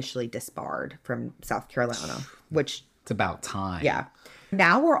is officially disbarred from South Carolina, which... It's about time. Yeah.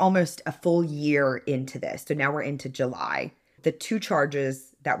 Now we're almost a full year into this. So now we're into July. The two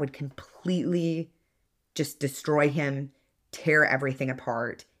charges that would completely just destroy him, tear everything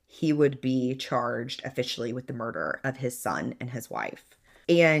apart, he would be charged officially with the murder of his son and his wife.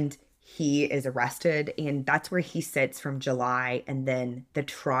 And he is arrested, and that's where he sits from July. And then the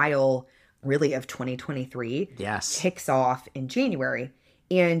trial really of 2023 kicks off in January.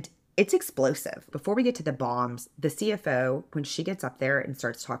 And it's explosive. Before we get to the bombs, the CFO, when she gets up there and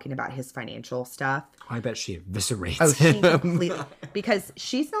starts talking about his financial stuff. I bet she eviscerates she completely, because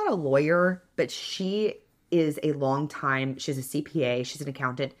she's not a lawyer, but she is a long time, she's a CPA, she's an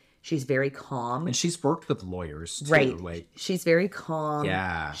accountant. She's very calm. And she's worked with lawyers too. Right. Like, she's very calm.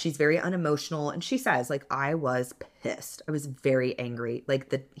 Yeah. She's very unemotional. And she says, like, I was pissed. I was very angry.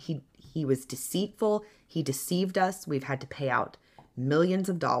 Like, he was deceitful. He deceived us. We've had to pay out millions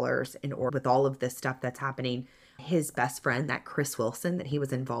of dollars in order with all of this stuff that's happening. His best friend, that Chris Wilson, that he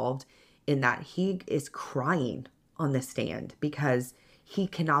was involved in, that he is crying on the stand because he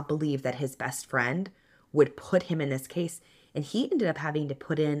cannot believe that his best friend would put him in this case. And he ended up having to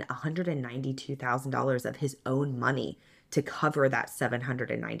put in $192,000 of his own money to cover that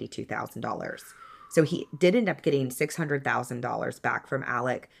 $792,000. So he did end up getting $600,000 back from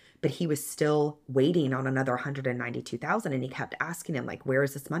Alec, but he was still waiting on another $192,000, and he kept asking him, like, where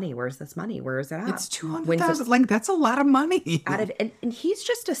is this money? Where's this money? Where is it at? It's $200,000. Like, that's a lot of money. And he's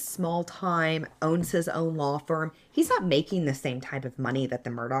just a small time, owns his own law firm. He's not making the same type of money that the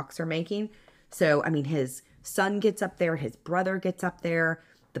Murdaughs are making. So, I mean, his son gets up there, his brother gets up there,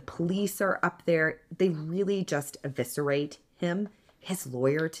 the police are up there. They really just eviscerate him. His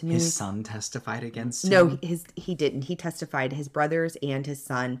lawyer, to me... His son testified against him? No, he didn't. He testified. His brothers and his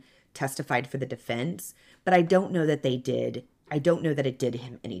son testified for the defense. But I don't know that they did. I don't know that it did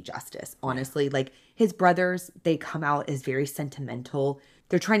him any justice, honestly. Like, his brothers, they come out as very sentimental.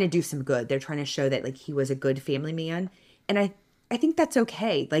 They're trying to do some good. They're trying to show that, like, he was a good family man. And I think that's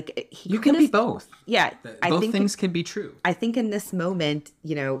okay. Like, you can be both. Yeah. Both things can be true. I think in this moment,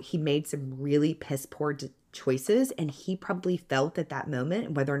 you know, he made some really piss poor choices, and he probably felt at that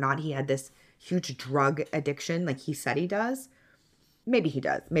moment, whether or not he had this huge drug addiction like he said he does. Maybe he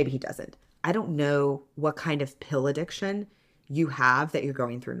does, maybe he doesn't. I don't know what kind of pill addiction you have that you're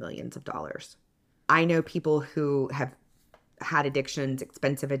going through millions of dollars. I know people who have had addictions,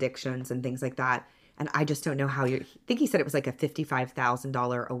 expensive addictions and things like that, and I just don't know how I think he said it was like a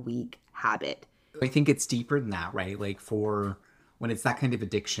 $55,000 a week habit. I think it's deeper than that, right? Like, for when it's that kind of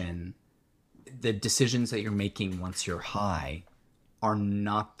addiction, the decisions that you're making once you're high are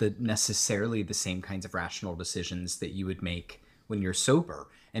not necessarily the same kinds of rational decisions that you would make when you're sober.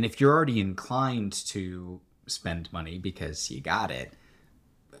 And if you're already inclined to spend money because you got it,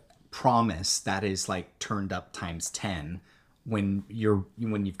 promise that is like turned up times 10 when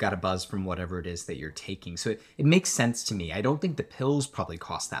you've got a buzz from whatever it is that you're taking. So it makes sense to me. I don't think the pills probably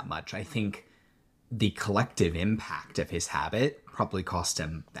cost that much. I think the collective impact of his habit probably cost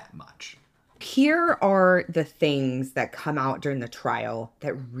him that much. Here are the things that come out during the trial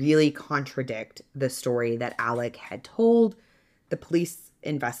that really contradict the story that Alec had told the police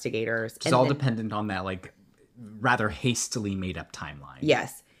investigators. It's all dependent on that, like, rather hastily made up timeline.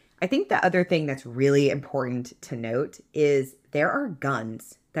 Yes. I think the other thing that's really important to note is there are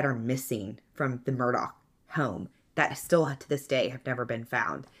guns that are missing from the Murdaugh home that still to this day have never been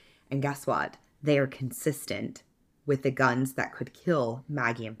found. And guess what? They are consistent with the guns that could kill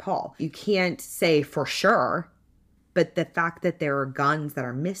Maggie and Paul. You can't say for sure, but the fact that there are guns that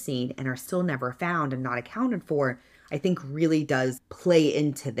are missing and are still never found and not accounted for, I think really does play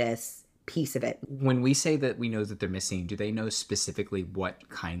into this piece of it. When we say that we know that they're missing, do they know specifically what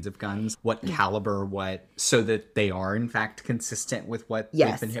kinds of guns, what caliber, so that they are in fact consistent with what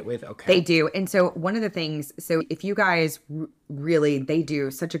they've been hit with? Okay. They do. And so one of the things, so if you guys really, they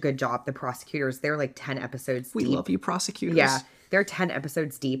do such a good job, the prosecutors, they're like 10 episodes deep. We love you, prosecutors. Yeah. They're 10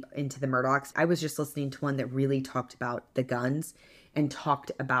 episodes deep into the Murdaughs. I was just listening to one that really talked about the guns and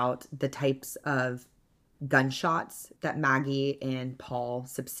talked about the types of gunshots that Maggie and Paul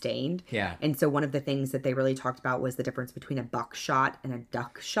sustained. Yeah. And so one of the things that they really talked about was the difference between a buckshot and a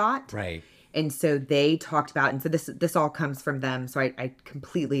duck shot. Right. And so they talked about, and so this all comes from them. So I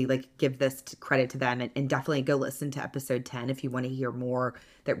completely give this credit to them, and definitely go listen to episode 10 if you want to hear more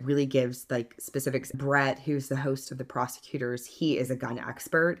that really gives specifics. Brett, who's the host of the prosecutors, he is a gun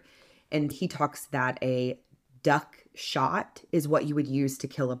expert, and he talks that a duck shot is what you would use to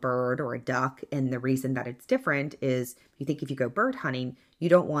kill a bird or a duck. And the reason that it's different is you think if you go bird hunting, you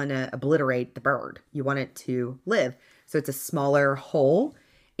don't want to obliterate the bird. You want it to live. So it's a smaller hole.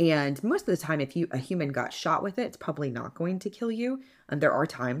 And most of the time, if a human got shot with it, it's probably not going to kill you. And there are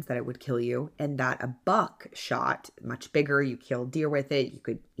times that it would kill you. And that a buck shot, much bigger, you kill deer with it. You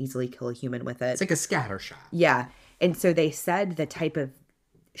could easily kill a human with it. It's like a scatter shot. Yeah. And so they said the type of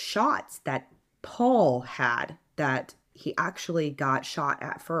shots that Paul had, that he actually got shot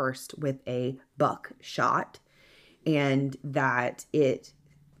at first with a buck shot, and that it,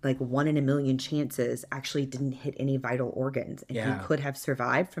 like 1 in a million chances, actually didn't hit any vital organs. And he could have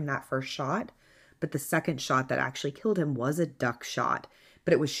survived from that first shot. But the second shot that actually killed him was a duck shot.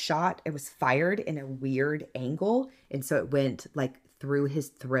 But it was fired in a weird angle. And so it went through his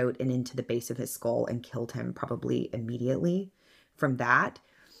throat and into the base of his skull and killed him probably immediately from that.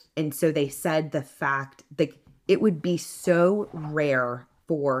 And so they said the fact that it would be so rare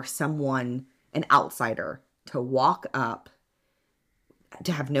for someone, an outsider, to walk up,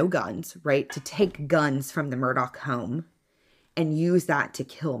 to have no guns, right? To take guns from the Murdaugh home and use that to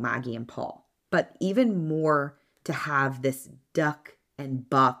kill Maggie and Paul. But even more, to have this duck and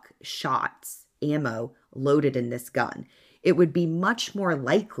buck shots, ammo loaded in this gun. It would be much more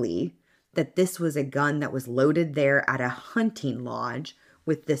likely that this was a gun that was loaded there at a hunting lodge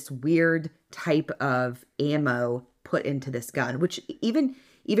with this weird type of ammo put into this gun, which even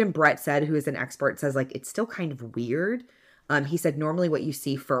Brett said, who is an expert, says it's still kind of weird. He said normally what you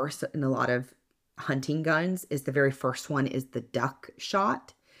see first in a lot of hunting guns is the very first one is the duck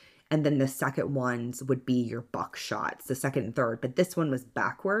shot. And then the second ones would be your buck shots, the second and third. But this one was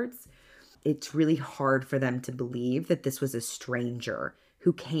backwards. It's really hard for them to believe that this was a stranger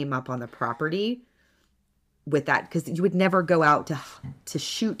who came up on the property with that. Because you would never go out to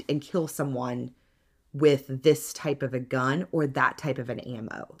shoot and kill someone with this type of a gun or that type of an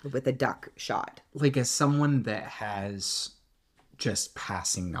ammo, with a duck shot. Like, as someone that has just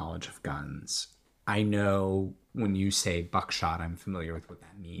passing knowledge of guns, I know when you say buckshot, I'm familiar with what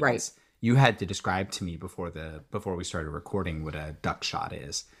that means. Right. You had to describe to me before we started recording what a duck shot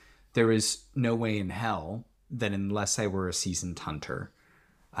is. There is no way in hell that unless I were a seasoned hunter,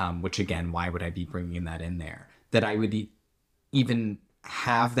 which again, why would I be bringing that in there, that I would even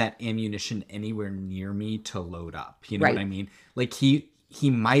have that ammunition anywhere near me to load up. You know what I mean? Like, he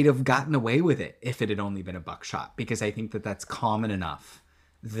might have gotten away with it if it had only been a buckshot, because I think that that's common enough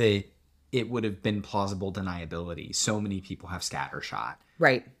that it would have been plausible deniability. So many people have scatter shot.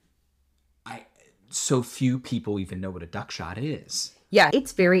 Right. So few people even know what a duck shot is. Yeah,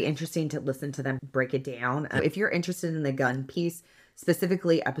 it's very interesting to listen to them break it down. If you're interested in the gun piece,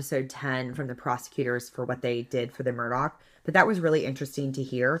 specifically episode 10 from the prosecutors for what they did for the Murdaugh, but that was really interesting to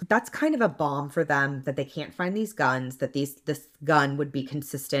hear. That's kind of a bomb for them that they can't find these guns, that this gun would be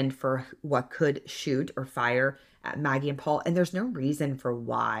consistent for what could shoot or fire at Maggie and Paul. And there's no reason for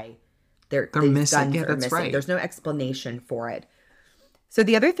why they're missing. Yeah, that's right. There's no explanation for it. So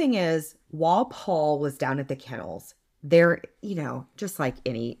the other thing is, while Paul was down at the kennels, they're, just like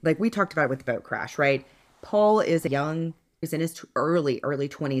we talked about with the boat crash, right? Paul is he's in his early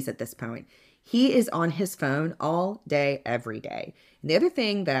 20s at this point. He is on his phone all day, every day. And the other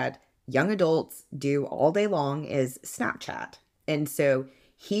thing that young adults do all day long is Snapchat. And so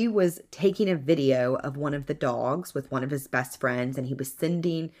he was taking a video of one of the dogs with one of his best friends, and he was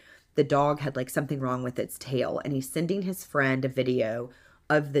sending, the dog had like something wrong with its tail, and he's sending his friend a video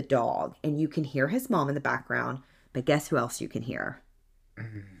of the dog, and you can hear his mom in the background, but guess who else you can hear?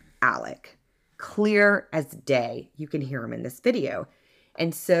 Alec. Clear as day, you can hear him in this video.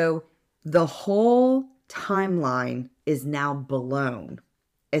 And so the whole timeline is now blown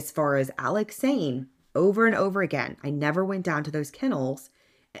as far as Alec saying over and over again, I never went down to those kennels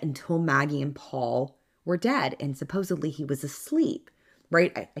until Maggie and Paul were dead, and supposedly he was asleep,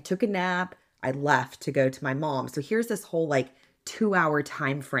 right? I took a nap, I left to go to my mom. So here's this whole 2-hour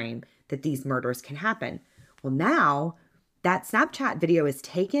time frame that these murders can happen. Well, now that Snapchat video is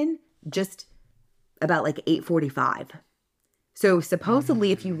taken just about 8:45. So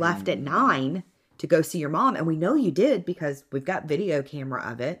supposedly if you left at 9 to go see your mom, and we know you did because we've got video camera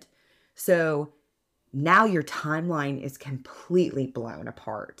of it. So now your timeline is completely blown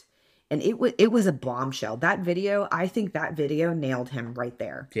apart. And it was a bombshell. That video, I think that video nailed him right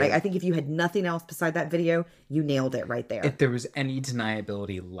there. Yeah. I think if you had nothing else beside that video, you nailed it right there. If there was any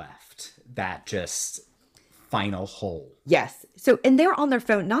deniability left, that just final hole. Yes. So, and they're on their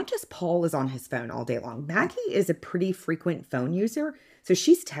phone. Not just Paul is on his phone all day long. Maggie is a pretty frequent phone user. So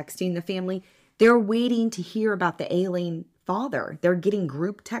she's texting the family. They're waiting to hear about the ailing father. They're getting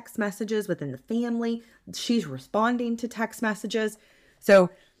group text messages within the family. She's responding to text messages. So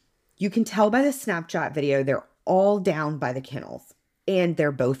you can tell by the Snapchat video, they're all down by the kennels, and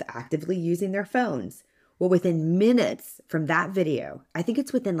they're both actively using their phones. Well, within minutes from that video, I think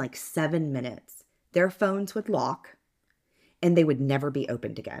it's within 7 minutes, their phones would lock and they would never be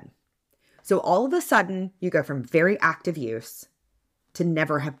opened again. So all of a sudden, you go from very active use to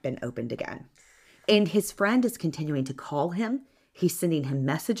never have been opened again. And his friend is continuing to call him. He's sending him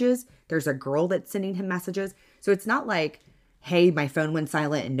messages. There's a girl that's sending him messages. So it's not like, hey, my phone went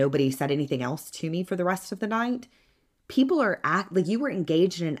silent and nobody said anything else to me for the rest of the night. People are you were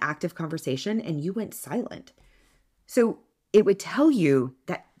engaged in an active conversation and you went silent. So it would tell you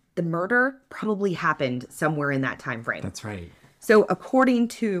that the murder probably happened somewhere in that time frame. That's right. So according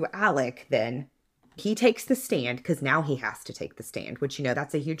to Alec, then, he takes the stand because now he has to take the stand, which,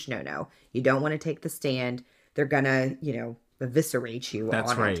 that's a huge no-no. You don't want to take the stand. They're going to, eviscerate you.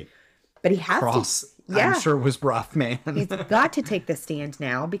 That's right. It. But he has to. Yeah. I'm sure it was rough, man. He's got to take the stand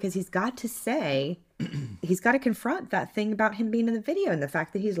now because he's got to say, he's got to confront that thing about him being in the video and the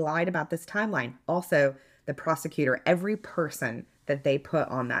fact that he's lied about this timeline. Also, the prosecutor, every person that they put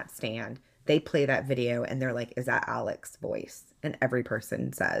on that stand, they play that video and they're like, is that Alec's voice? And every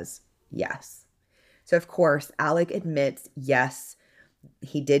person says yes. So, of course, Alec admits, yes,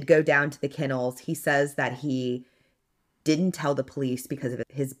 he did go down to the kennels. He says that he didn't tell the police because of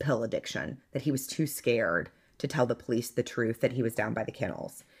his pill addiction, that he was too scared to tell the police the truth that he was down by the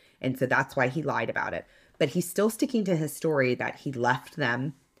kennels. And so that's why he lied about it. But he's still sticking to his story that he left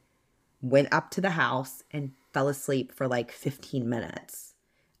them, went up to the house, and fell asleep for like 15 minutes.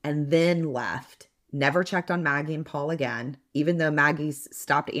 And then left. Never checked on Maggie and Paul again, even though Maggie's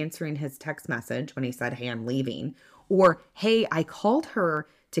stopped answering his text message when he said, hey, I'm leaving. Or, hey, I called her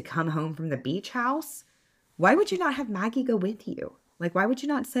to come home from the beach house. Why would you not have Maggie go with you? Like, why would you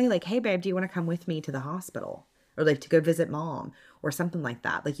not say, like, hey, babe, do you want to come with me to the hospital? Or, like, to go visit mom or something like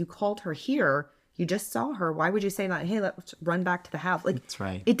that. Like, you called her here. You just saw her. Why would you say, like, hey, let's run back to the house? Like, that's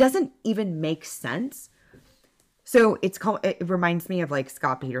right. It doesn't even make sense. So it reminds me of like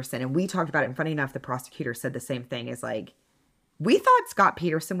Scott Peterson, and we talked about it. And funny enough, the prosecutor said the same thing, is like, we thought Scott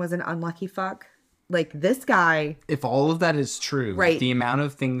Peterson was an unlucky fuck. Like, this guy. If all of that is true, right, the amount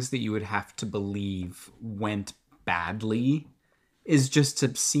of things that you would have to believe went badly is just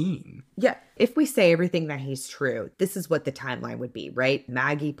obscene. Yeah. If we say everything that he's true, this is what the timeline would be, right?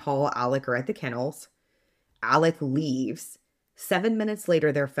 Maggie, Paul, Alec are at the kennels. Alec leaves. 7 minutes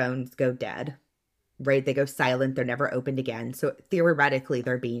later, their phones go dead. Right? They go silent. They're never opened again. So theoretically,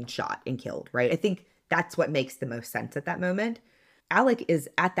 they're being shot and killed, right? I think that's what makes the most sense at that moment. Alec is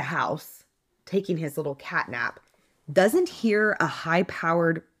at the house taking his little cat nap, doesn't hear a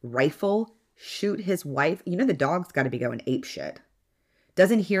high-powered rifle shoot his wife. You know, the dog's got to be going apeshit.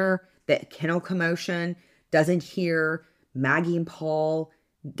 Doesn't hear the kennel commotion, doesn't hear Maggie and Paul,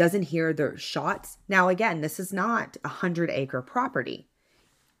 doesn't hear the shots. Now, again, this is not a 100-acre property.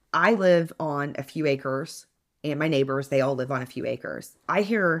 I live on a few acres, and my neighbors, they all live on a few acres. I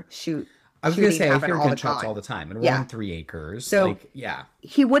hear I was going to say, I hear gunshots all the time. And we're on 3 acres. So, like, yeah.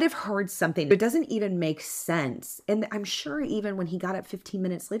 He would have heard something. It doesn't even make sense. And I'm sure even when he got up 15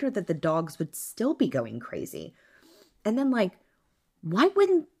 minutes later that the dogs would still be going crazy. And then, like, why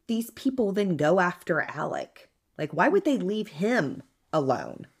wouldn't these people then go after Alec? Like, why would they leave him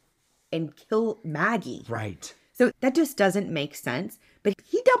alone and kill Maggie? Right. So that just doesn't make sense. But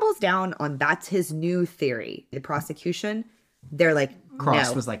he doubles down on that's his new theory. The prosecution, they're like,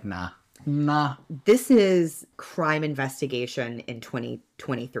 Cross was like, nah. This is crime investigation in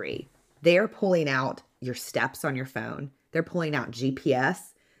 2023. They're pulling out your steps on your phone. They're pulling out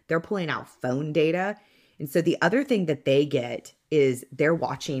GPS. They're pulling out phone data. And so the other thing that they get is they're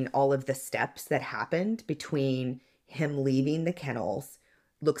watching all of the steps that happened between him leaving the kennels.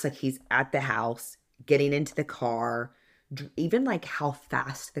 Looks like he's at the house, getting into the car, even like how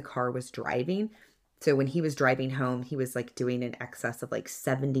fast the car was driving. So when he was driving home, he was like doing an excess of like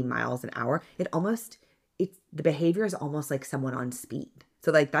 70 miles an hour. The behavior is almost like someone on speed.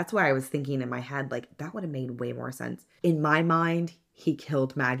 So like, that's why I was thinking in my head, like that would have made way more sense. In my mind, he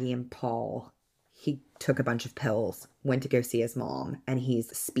killed Maggie and Paul. He took a bunch of pills, went to go see his mom, and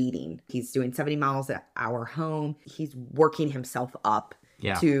he's speeding. He's doing 70 miles an hour home. He's working himself up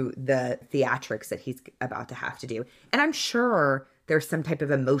to the theatrics that he's about to have to do. And I'm sure there's some type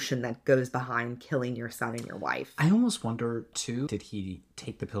of emotion that goes behind killing your son and your wife. I almost wonder, too, did he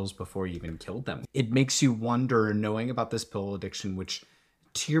take the pills before he even killed them? It makes you wonder, knowing about this pill addiction, which,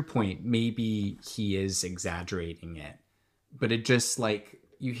 to your point, maybe he is exaggerating it. But it just, like,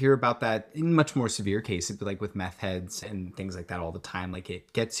 you hear about that in much more severe cases, like with meth heads and things like that all the time. Like,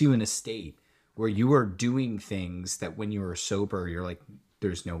 it gets you in a state where you are doing things that when you are sober, you're like,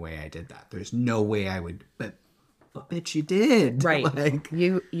 there's no way I did that. There's no way I would, but bitch, you did. Right. Like,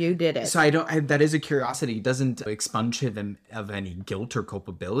 you did it. So that is a curiosity. It doesn't expunge him of any guilt or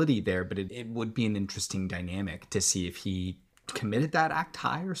culpability there, but it would be an interesting dynamic to see if he committed that act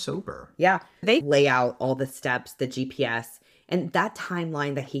high or sober. Yeah. They lay out all the steps, the GPS, and that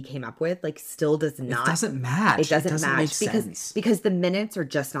timeline that he came up with, like, still does not. It doesn't match. It doesn't match make sense. because the minutes are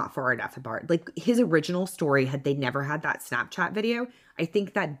just not far enough apart. Like, his original story, had they never had that Snapchat video, I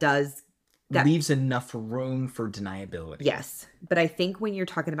think that leaves enough room for deniability. Yes. But I think when you're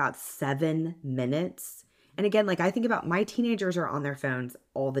talking about 7 minutes, and again, like, I think about my teenagers are on their phones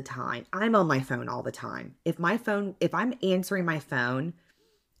all the time. I'm on my phone all the time. If I'm answering my phone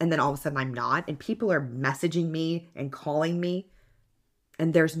and then all of a sudden I'm not, and people are messaging me and calling me,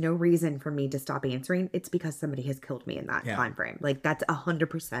 and there's no reason for me to stop answering, it's because somebody has killed me in that time frame. Like, that's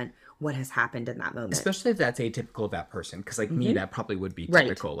 100% what has happened in that moment. Especially if that's atypical of that person. Because, like, me, that probably would be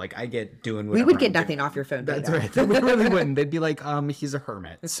typical. Right. Like, I get doing whatever. We would get nothing off your phone. That's right. We really wouldn't. They'd be like, he's a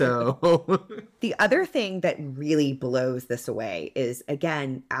hermit. So. The other thing that really blows this away is,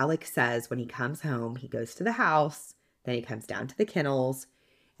 again, Alec says when he comes home, he goes to the house, then he comes down to the kennels,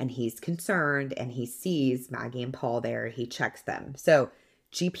 and he's concerned, and he sees Maggie and Paul there. He checks them. So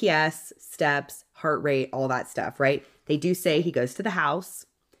GPS, steps, heart rate, all that stuff, right? They do say he goes to the house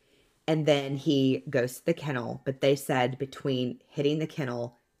and then he goes to the kennel. But they said between hitting the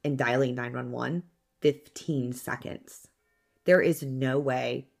kennel and dialing 911, 15 seconds. There is no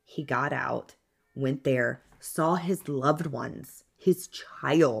way he got out, went there, saw his loved ones, his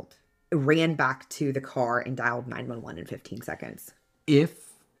child, ran back to the car and dialed 911 in 15 seconds.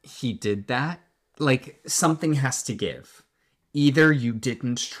 If he did that, like, something has to give. Either you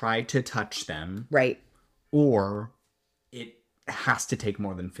didn't try to touch them. Right. Or it has to take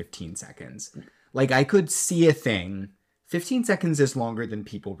more than 15 seconds. Like, I could see a thing. 15 seconds is longer than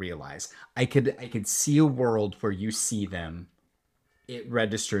people realize. I could see a world where you see them. It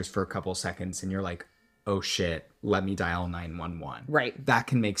registers for a couple seconds and you're like, oh shit, let me dial 911. Right. That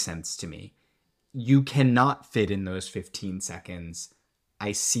can make sense to me. You cannot fit in those 15 seconds.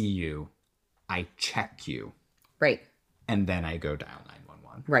 I see you. I check you. Right. And then I go dial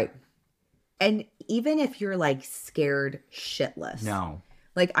 911. Right. And even if you're like scared shitless. No.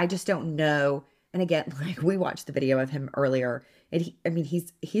 Like, I just don't know. And again, like, we watched the video of him earlier and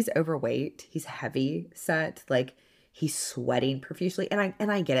he's overweight. He's heavy set. Like, he's sweating profusely. And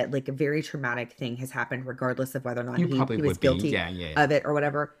I get it. Like, a very traumatic thing has happened regardless of whether or not he was guilty of it or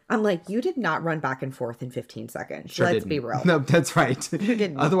whatever. I'm like, you did not run back and forth in 15 seconds. Sure. Let's be real. No, that's right. You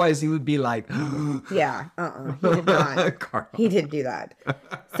didn't. Otherwise, he would be like, yeah, he did not. Karla. He didn't do that.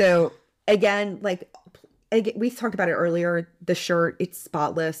 So again, like, we talked about it earlier. The shirt, it's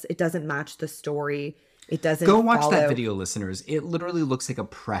spotless. It doesn't match the story. It doesn't Go watch that video, listeners. It literally looks like a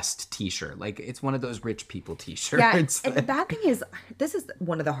pressed t-shirt. Like, it's one of those rich people t-shirts. Yeah, and the bad thing is, this is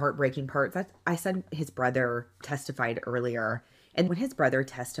one of the heartbreaking parts. I said his brother testified earlier. And when his brother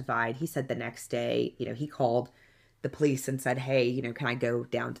testified, he said the next day, he called the police and said, hey, can I go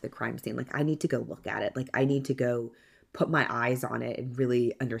down to the crime scene? Like, I need to go look at it. Like, I need to go put my eyes on it and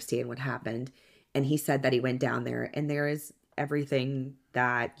really understand what happened. And he said that he went down there and there is everything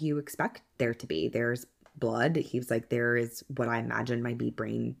that you expect there to be. There's blood. He was like, there is what I imagine might be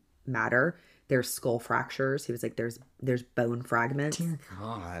brain matter. There's skull fractures. He was like, there's bone fragments. Dear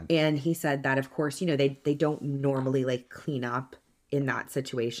God. And he said that, of course, they don't normally like clean up in that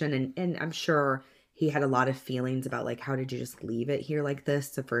situation. And I'm sure he had a lot of feelings about like, how did you just leave it here like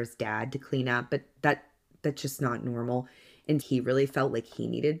this for his dad to clean up? But that's just not normal. And he really felt like he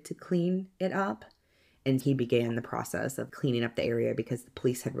needed to clean it up. And he began the process of cleaning up the area because the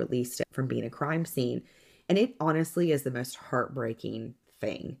police had released it from being a crime scene. And it honestly is the most heartbreaking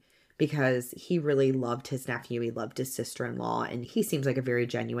thing because he really loved his nephew. He loved his sister-in-law. And he seems like a very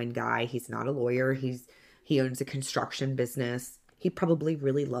genuine guy. He's not a lawyer. He owns a construction business. He probably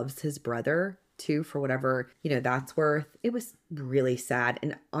really loves his brother too, for whatever, that's worth. It was really sad.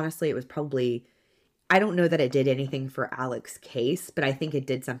 And honestly, it was probably, I don't know that it did anything for Alex's case, but I think it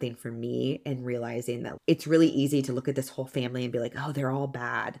did something for me in realizing that it's really easy to look at this whole family and be like, oh, they're all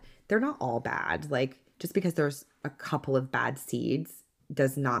bad. They're not all bad. Like, just because there's a couple of bad seeds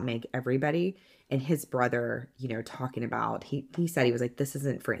does not make everybody. And his brother, talking about, he said, he was like, this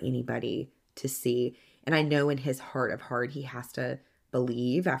isn't for anybody to see. And I know in his heart of heart, he has to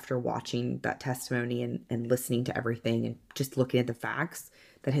believe after watching that testimony and listening to everything and just looking at the facts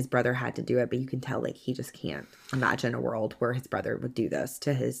that his brother had to do it. But you can tell, like, he just can't imagine a world where his brother would do this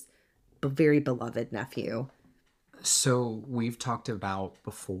to his very beloved nephew. So we've talked about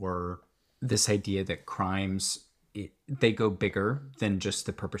before this idea that crimes, they go bigger than just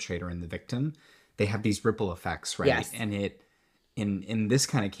the perpetrator and the victim. They have these ripple effects, right? Yes. And in this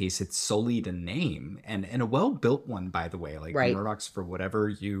kind of case, it's solely the name and a well-built one, by the way. Like, right. Murdaughs, for whatever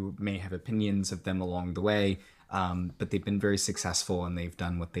you may have opinions of them along the way, but they've been very successful and they've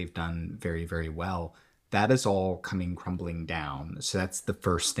done what they've done very, very well. That is all coming crumbling down. So that's the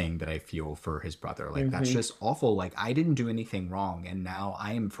first thing that I feel for his brother. Like, that's just awful. Like, I didn't do anything wrong. And now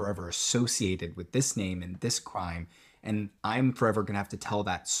I am forever associated with this name and this crime. And I'm forever going to have to tell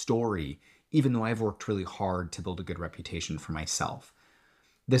that story, even though I've worked really hard to build a good reputation for myself.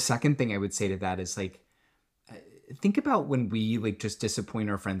 The second thing I would say to that is, like, think about when we like just disappoint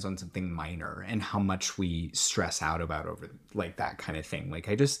our friends on something minor and how much we stress out about over like that kind of thing. Like,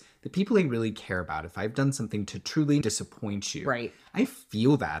 the people I really care about, if I've done something to truly disappoint you, right, I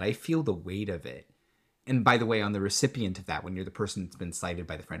feel that. I feel the weight of it. And by the way, on the recipient of that, when you're the person that's been slighted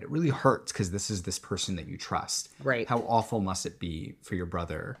by the friend, it really hurts because this is this person that you trust. Right. How awful must it be for your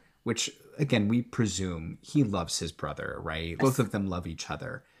brother? Which, again, we presume he loves his brother, right? Both of them love each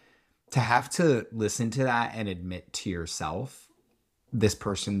other. To have to listen to that and admit to yourself, this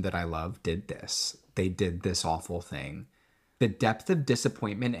person that I love did this. They did this awful thing. The depth of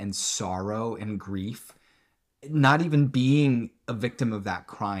disappointment and sorrow and grief, not even being a victim of that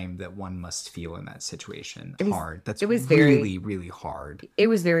crime that one must feel in that situation. Hard. It was really, really hard. It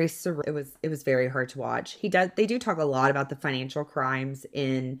was very surreal. It was very hard to watch. They do talk a lot about the financial crimes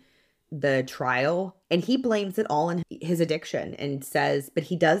in the trial, and he blames it all on his addiction and says, but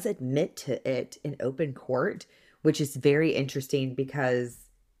he does admit to it in open court, which is very interesting because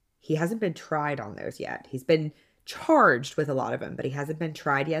he hasn't been tried on those yet. He's been charged with a lot of them, but he hasn't been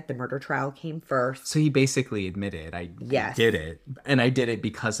tried yet. The murder trial came first. So he basically admitted, I did it, and I did it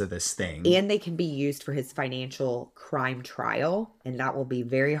because of this thing. And they can be used for his financial crime trial, and that will be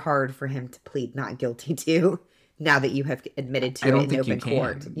very hard for him to plead not guilty to now that you have admitted to it in open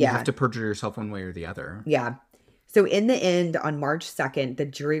court. You have to perjure yourself one way or the other. Yeah. So in the end, on March 2nd, the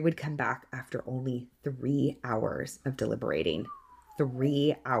jury would come back after only 3 hours of deliberating.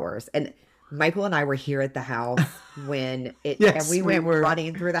 3 hours. And Michael and I were here at the house when yes, and we went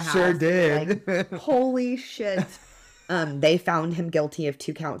running through the house. Sure did. Like, holy shit. They found him guilty of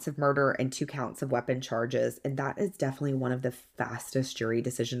 2 counts of murder and 2 counts of weapon charges. And that is definitely one of the fastest jury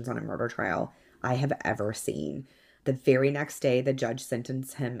decisions on a murder trial I have ever seen. The very next day, the judge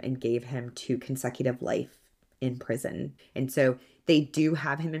sentenced him and gave him 2 consecutive life in prison. And so they do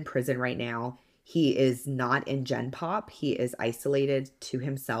have him in prison right now. He is not in Gen Pop. He is isolated to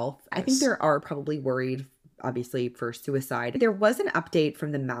himself. Yes. I think there are probably worried, obviously, for suicide. There was an update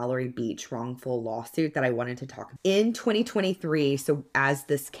from the Mallory Beach wrongful lawsuit that I wanted to talk about. In 2023, so as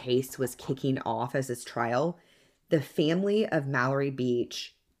this case was kicking off as this trial, the family of Mallory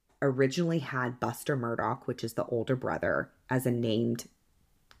Beach originally had Buster Murdaugh, which is the older brother, as a named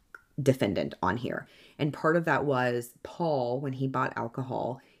defendant on here. And part of that was Paul, when he bought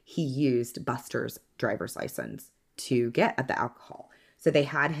alcohol, he used Buster's driver's license to get at the alcohol. So they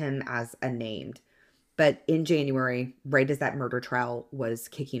had him as a named. But in January, right as that murder trial was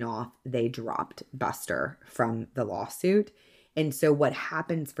kicking off, they dropped Buster from the lawsuit. And so what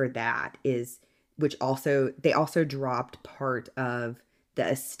happens for that is, they also dropped part of the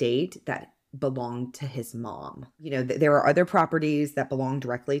estate that belonged to his mom. You know, there are other properties that belong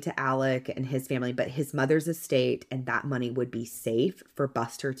directly to Alec and his family, but his mother's estate and that money would be safe for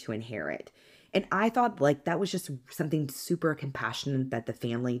Buster to inherit. And I thought like that was just something super compassionate that the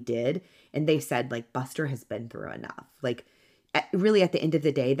family did. And they said like Buster has been through enough. Like really at the end of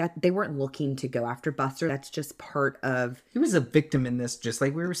the day, that they weren't looking to go after Buster. That's just part of... He was a victim in this, just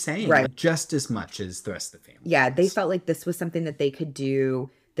like we were saying, right? Just as much as the rest of the family. Yeah, they felt like this was something that they could do.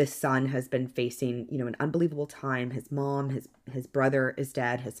 The son has been facing, you know, an unbelievable time. His mom, his brother is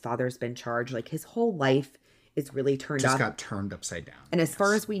dead. His father's been charged. Like his whole life is really just got turned upside down. And as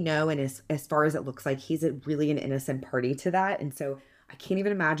far as we know, and as far as it looks like, he's really an innocent party to that. And so I can't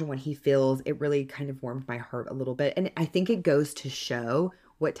even imagine what he feels. It really kind of warmed my heart a little bit. And I think it goes to show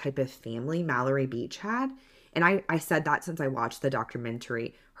what type of family Mallory Beach had. And I said that since I watched the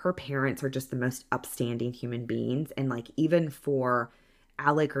documentary. Her parents are just the most upstanding human beings. And like even for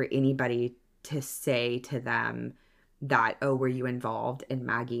Alec or anybody to say to them that, oh, were you involved in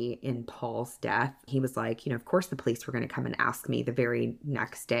Maggie in Paul's death? He was like, you know, of course the police were going to come and ask me the very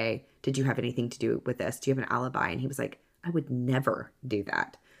next day, did you have anything to do with this? Do you have an alibi? And he was like, I would never do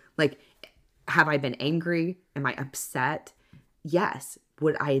that. Like, have I been angry? Am I upset? Yes.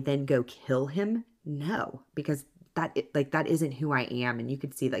 Would I then go kill him? No, because that isn't who I am. And you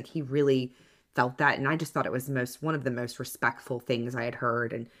could see like he really felt that. And I just thought it was one of the most respectful things I had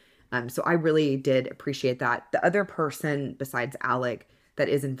heard. And so I really did appreciate that. The other person besides Alec that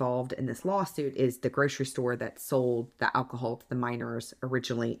is involved in this lawsuit is the grocery store that sold the alcohol to the minors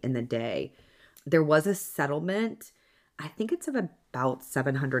originally in the day. There was a settlement. I think it's of about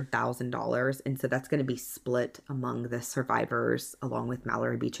 $700,000. And so that's going to be split among the survivors along with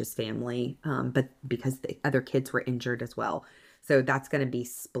Mallory Beach's family. But because the other kids were injured as well. So that's going to be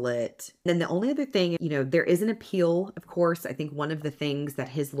split. Then the only other thing, you know, there is an appeal, of course. I think one of the things that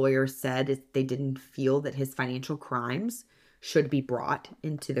his lawyers said is they didn't feel that his financial crimes should be brought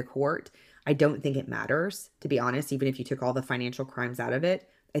into the court. I don't think it matters, to be honest, even if you took all the financial crimes out of it.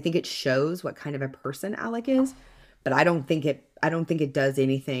 I think it shows what kind of a person Alec is, but I don't think it does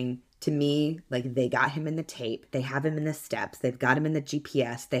anything to me. Like they got him in the tape. They have him in the steps. They've got him in the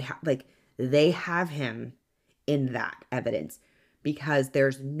GPS. They have him in that evidence. Because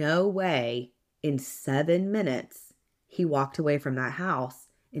there's no way in 7 minutes he walked away from that house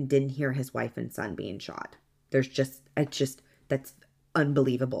and didn't hear his wife and son being shot. That's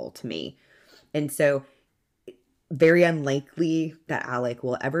unbelievable to me. And so very unlikely that Alec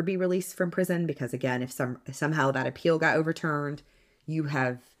will ever be released from prison because again, if somehow that appeal got overturned, you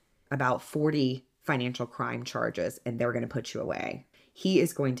have about 40 financial crime charges and they're going to put you away. He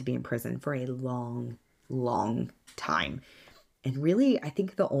is going to be in prison for a long, long time. And really, I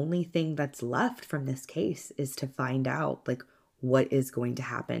think the only thing that's left from this case is to find out like what is going to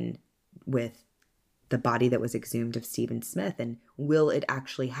happen with the body that was exhumed of Stephen Smith, and will it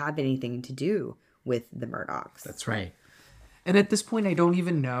actually have anything to do with the Murdaughs? That's right. And at this point, I don't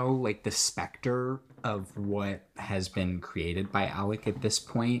even know, like, the specter of what has been created by Alec at this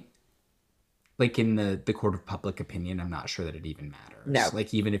point. Like, in the court of public opinion, I'm not sure that it even matters. No.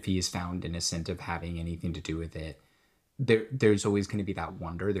 Like, even if he is found innocent of having anything to do with it, there's always going to be that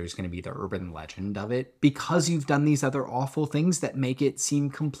wonder. There's going to be the urban legend of it. Because you've done these other awful things that make it seem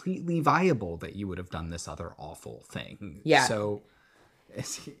completely viable that you would have done this other awful thing. Yeah. So,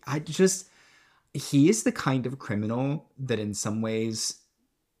 he is the kind of criminal that in some ways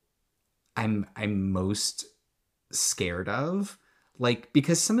I'm most scared of. Like,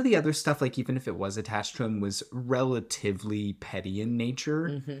 because some of the other stuff, like, even if it was attached to him, was relatively petty in nature.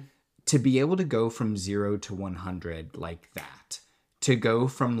 Mm-hmm. To be able to go from 0 to 100 like that, to go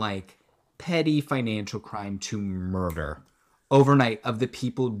from, like, petty financial crime to murder overnight of the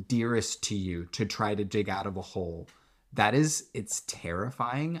people dearest to you to try to dig out of a hole, it's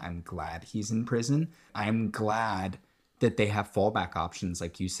terrifying. I'm glad he's in prison. I'm glad that they have fallback options,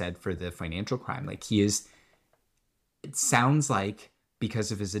 like you said, for the financial crime. Like, it sounds like,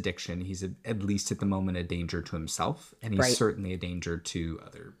 because of his addiction, he's at least at the moment a danger to himself, and he's certainly a danger to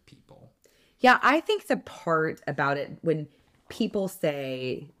other people. Yeah, I think the part about it, when people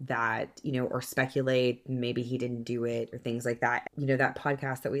say that, or speculate maybe he didn't do it or things like that, that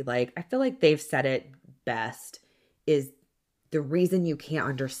podcast that we like, I feel like they've said it best, is the reason you can't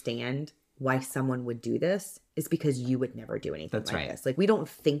understand why someone would do this is because you would never do anything this. Like, we don't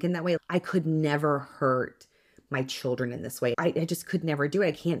think in that way. I could never hurt my children in this way. I just could never do it.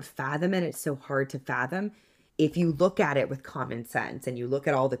 I can't fathom it. It's so hard to fathom. If you look at it with common sense and you look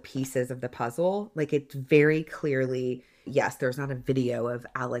at all the pieces of the puzzle, like, it's very clearly, yes, there's not a video of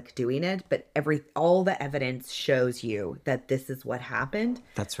Alec doing it, but all the evidence shows you that this is what happened.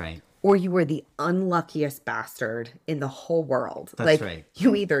 That's right. Or you were the unluckiest bastard in the whole world. That's right.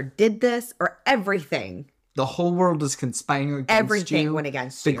 You either did this or everything. The whole world is conspiring against Everything you. went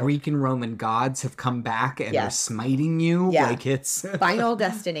against you. The Greek and Roman gods have come back and are smiting you. Yeah. Like, it's Final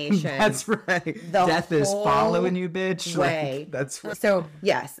Destination. That's right. Death is following you, bitch. Way. Like, that's right. So,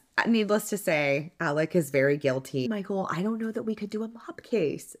 yes, needless to say, Alec is very guilty. Michael, I don't know that we could do a mob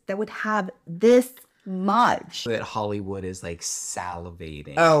case that would have this much. That Hollywood is, like,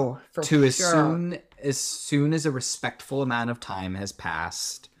 salivating. Oh, for sure. As soon as a respectful amount of time has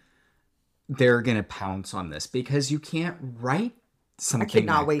passed, they're going to pounce on this, because you can't write something. I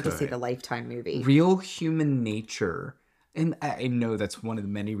cannot wait to see the Lifetime movie. Real human nature. And I know that's one of the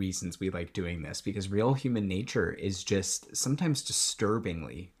many reasons we like doing this, because real human nature is just sometimes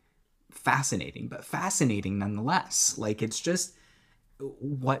disturbingly fascinating, but fascinating nonetheless. Like, it's just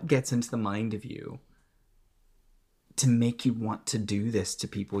what gets into the mind of you to make you want to do this to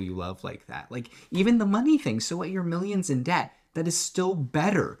people you love like that. Like, even the money thing. So what, you're millions in debt. That is still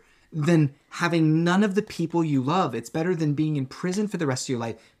better than having none of the people you love. It's better than being in prison for the rest of your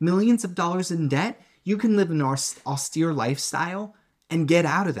life. Millions of dollars in debt, you can live an austere lifestyle and get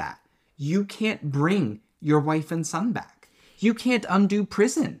out of that. You can't bring your wife and son back. You can't undo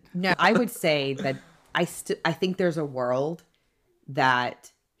prison. No, I would say that I think there's a world that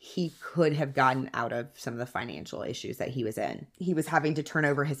he could have gotten out of some of the financial issues that he was in. He was having to turn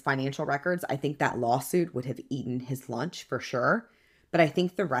over his financial records. I think that lawsuit would have eaten his lunch for sure. But I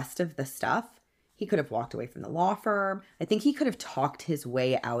think the rest of the stuff, he could have walked away from the law firm. I think he could have talked his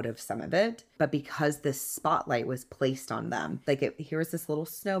way out of some of it. But because this spotlight was placed on them, like, here's this little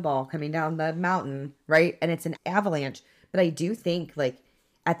snowball coming down the mountain, right? And it's an avalanche. But I do think, like,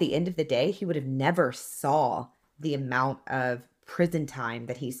 at the end of the day, he would have never saw the amount of prison time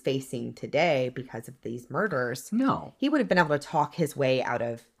that he's facing today because of these murders. No. He would have been able to talk his way out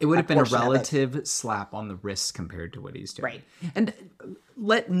of it. Would have been a relative slap on the wrist compared to what he's doing. Right. And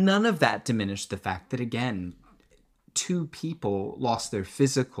let none of that diminish the fact that, again, 2 people lost their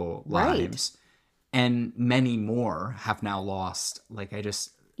physical lives, and many more have now lost,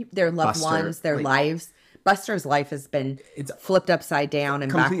 their loved ones, their lives. Buster's life has been flipped upside down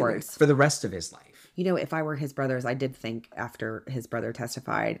and backwards for the rest of his life. If I were his brothers, I did think after his brother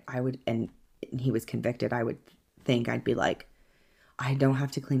testified, and he was convicted, I would think I'd be like, I don't have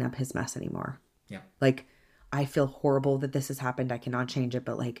to clean up his mess anymore. Yeah. Like, I feel horrible that this has happened. I cannot change it,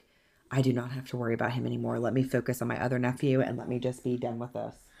 but, like, I do not have to worry about him anymore. Let me focus on my other nephew and let me just be done with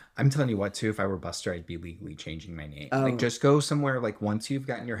this. I'm telling you what, too, if I were Buster, I'd be legally changing my name. Like, just go somewhere, like, once you've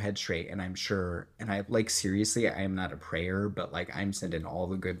gotten your head straight, and I'm sure, and I, like, seriously, I am not a prayer, but, like, I'm sending all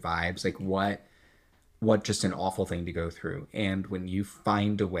the good vibes. Like, what just an awful thing to go through. And when you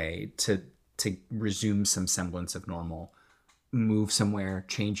find a way to resume some semblance of normal, move somewhere,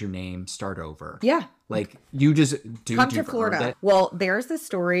 change your name, start over. Yeah. Like, you just come to Florida. Well, there's the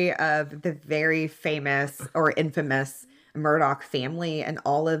story of the very famous or infamous Murdaugh family and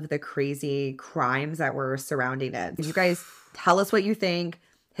all of the crazy crimes that were surrounding it. You guys tell us what you think.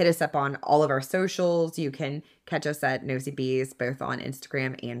 Hit us up on all of our socials. You can catch us at Nosy Bees, both on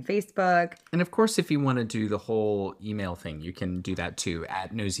Instagram and Facebook. And of course, if you want to do the whole email thing, you can do that too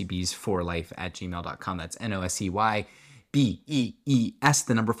at nosybees4life@gmail.com. That's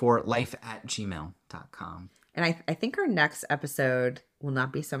NOSEYBEES4life@gmail.com. And I think our next episode will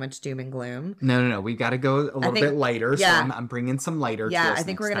not be so much doom and gloom. No. We got to go a little bit lighter. Yeah. So I'm bringing some lighter. Yeah, I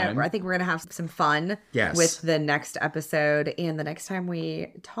think we're gonna have some fun. Yes. With the next episode, and the next time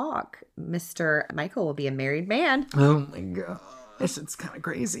we talk, Mr. Michael will be a married man. Oh my gosh, it's kind of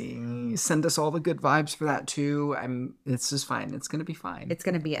crazy. Send us all the good vibes for that too. It's just fine. It's gonna be fine. It's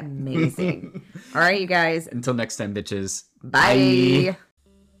gonna be amazing. All right, you guys. Until next time, bitches. Bye.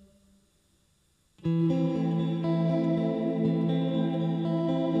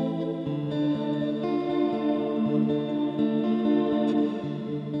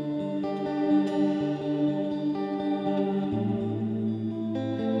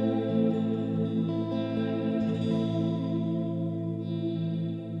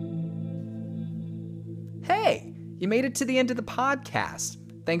 Hey, you made it to the end of the podcast.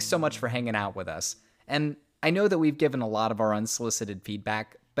 Thanks so much for hanging out with us. And I know that we've given a lot of our unsolicited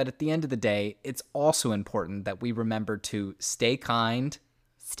feedback, but at the end of the day, it's also important that we remember to stay kind,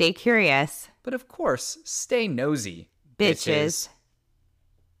 stay curious, but of course, stay nosy, bitches.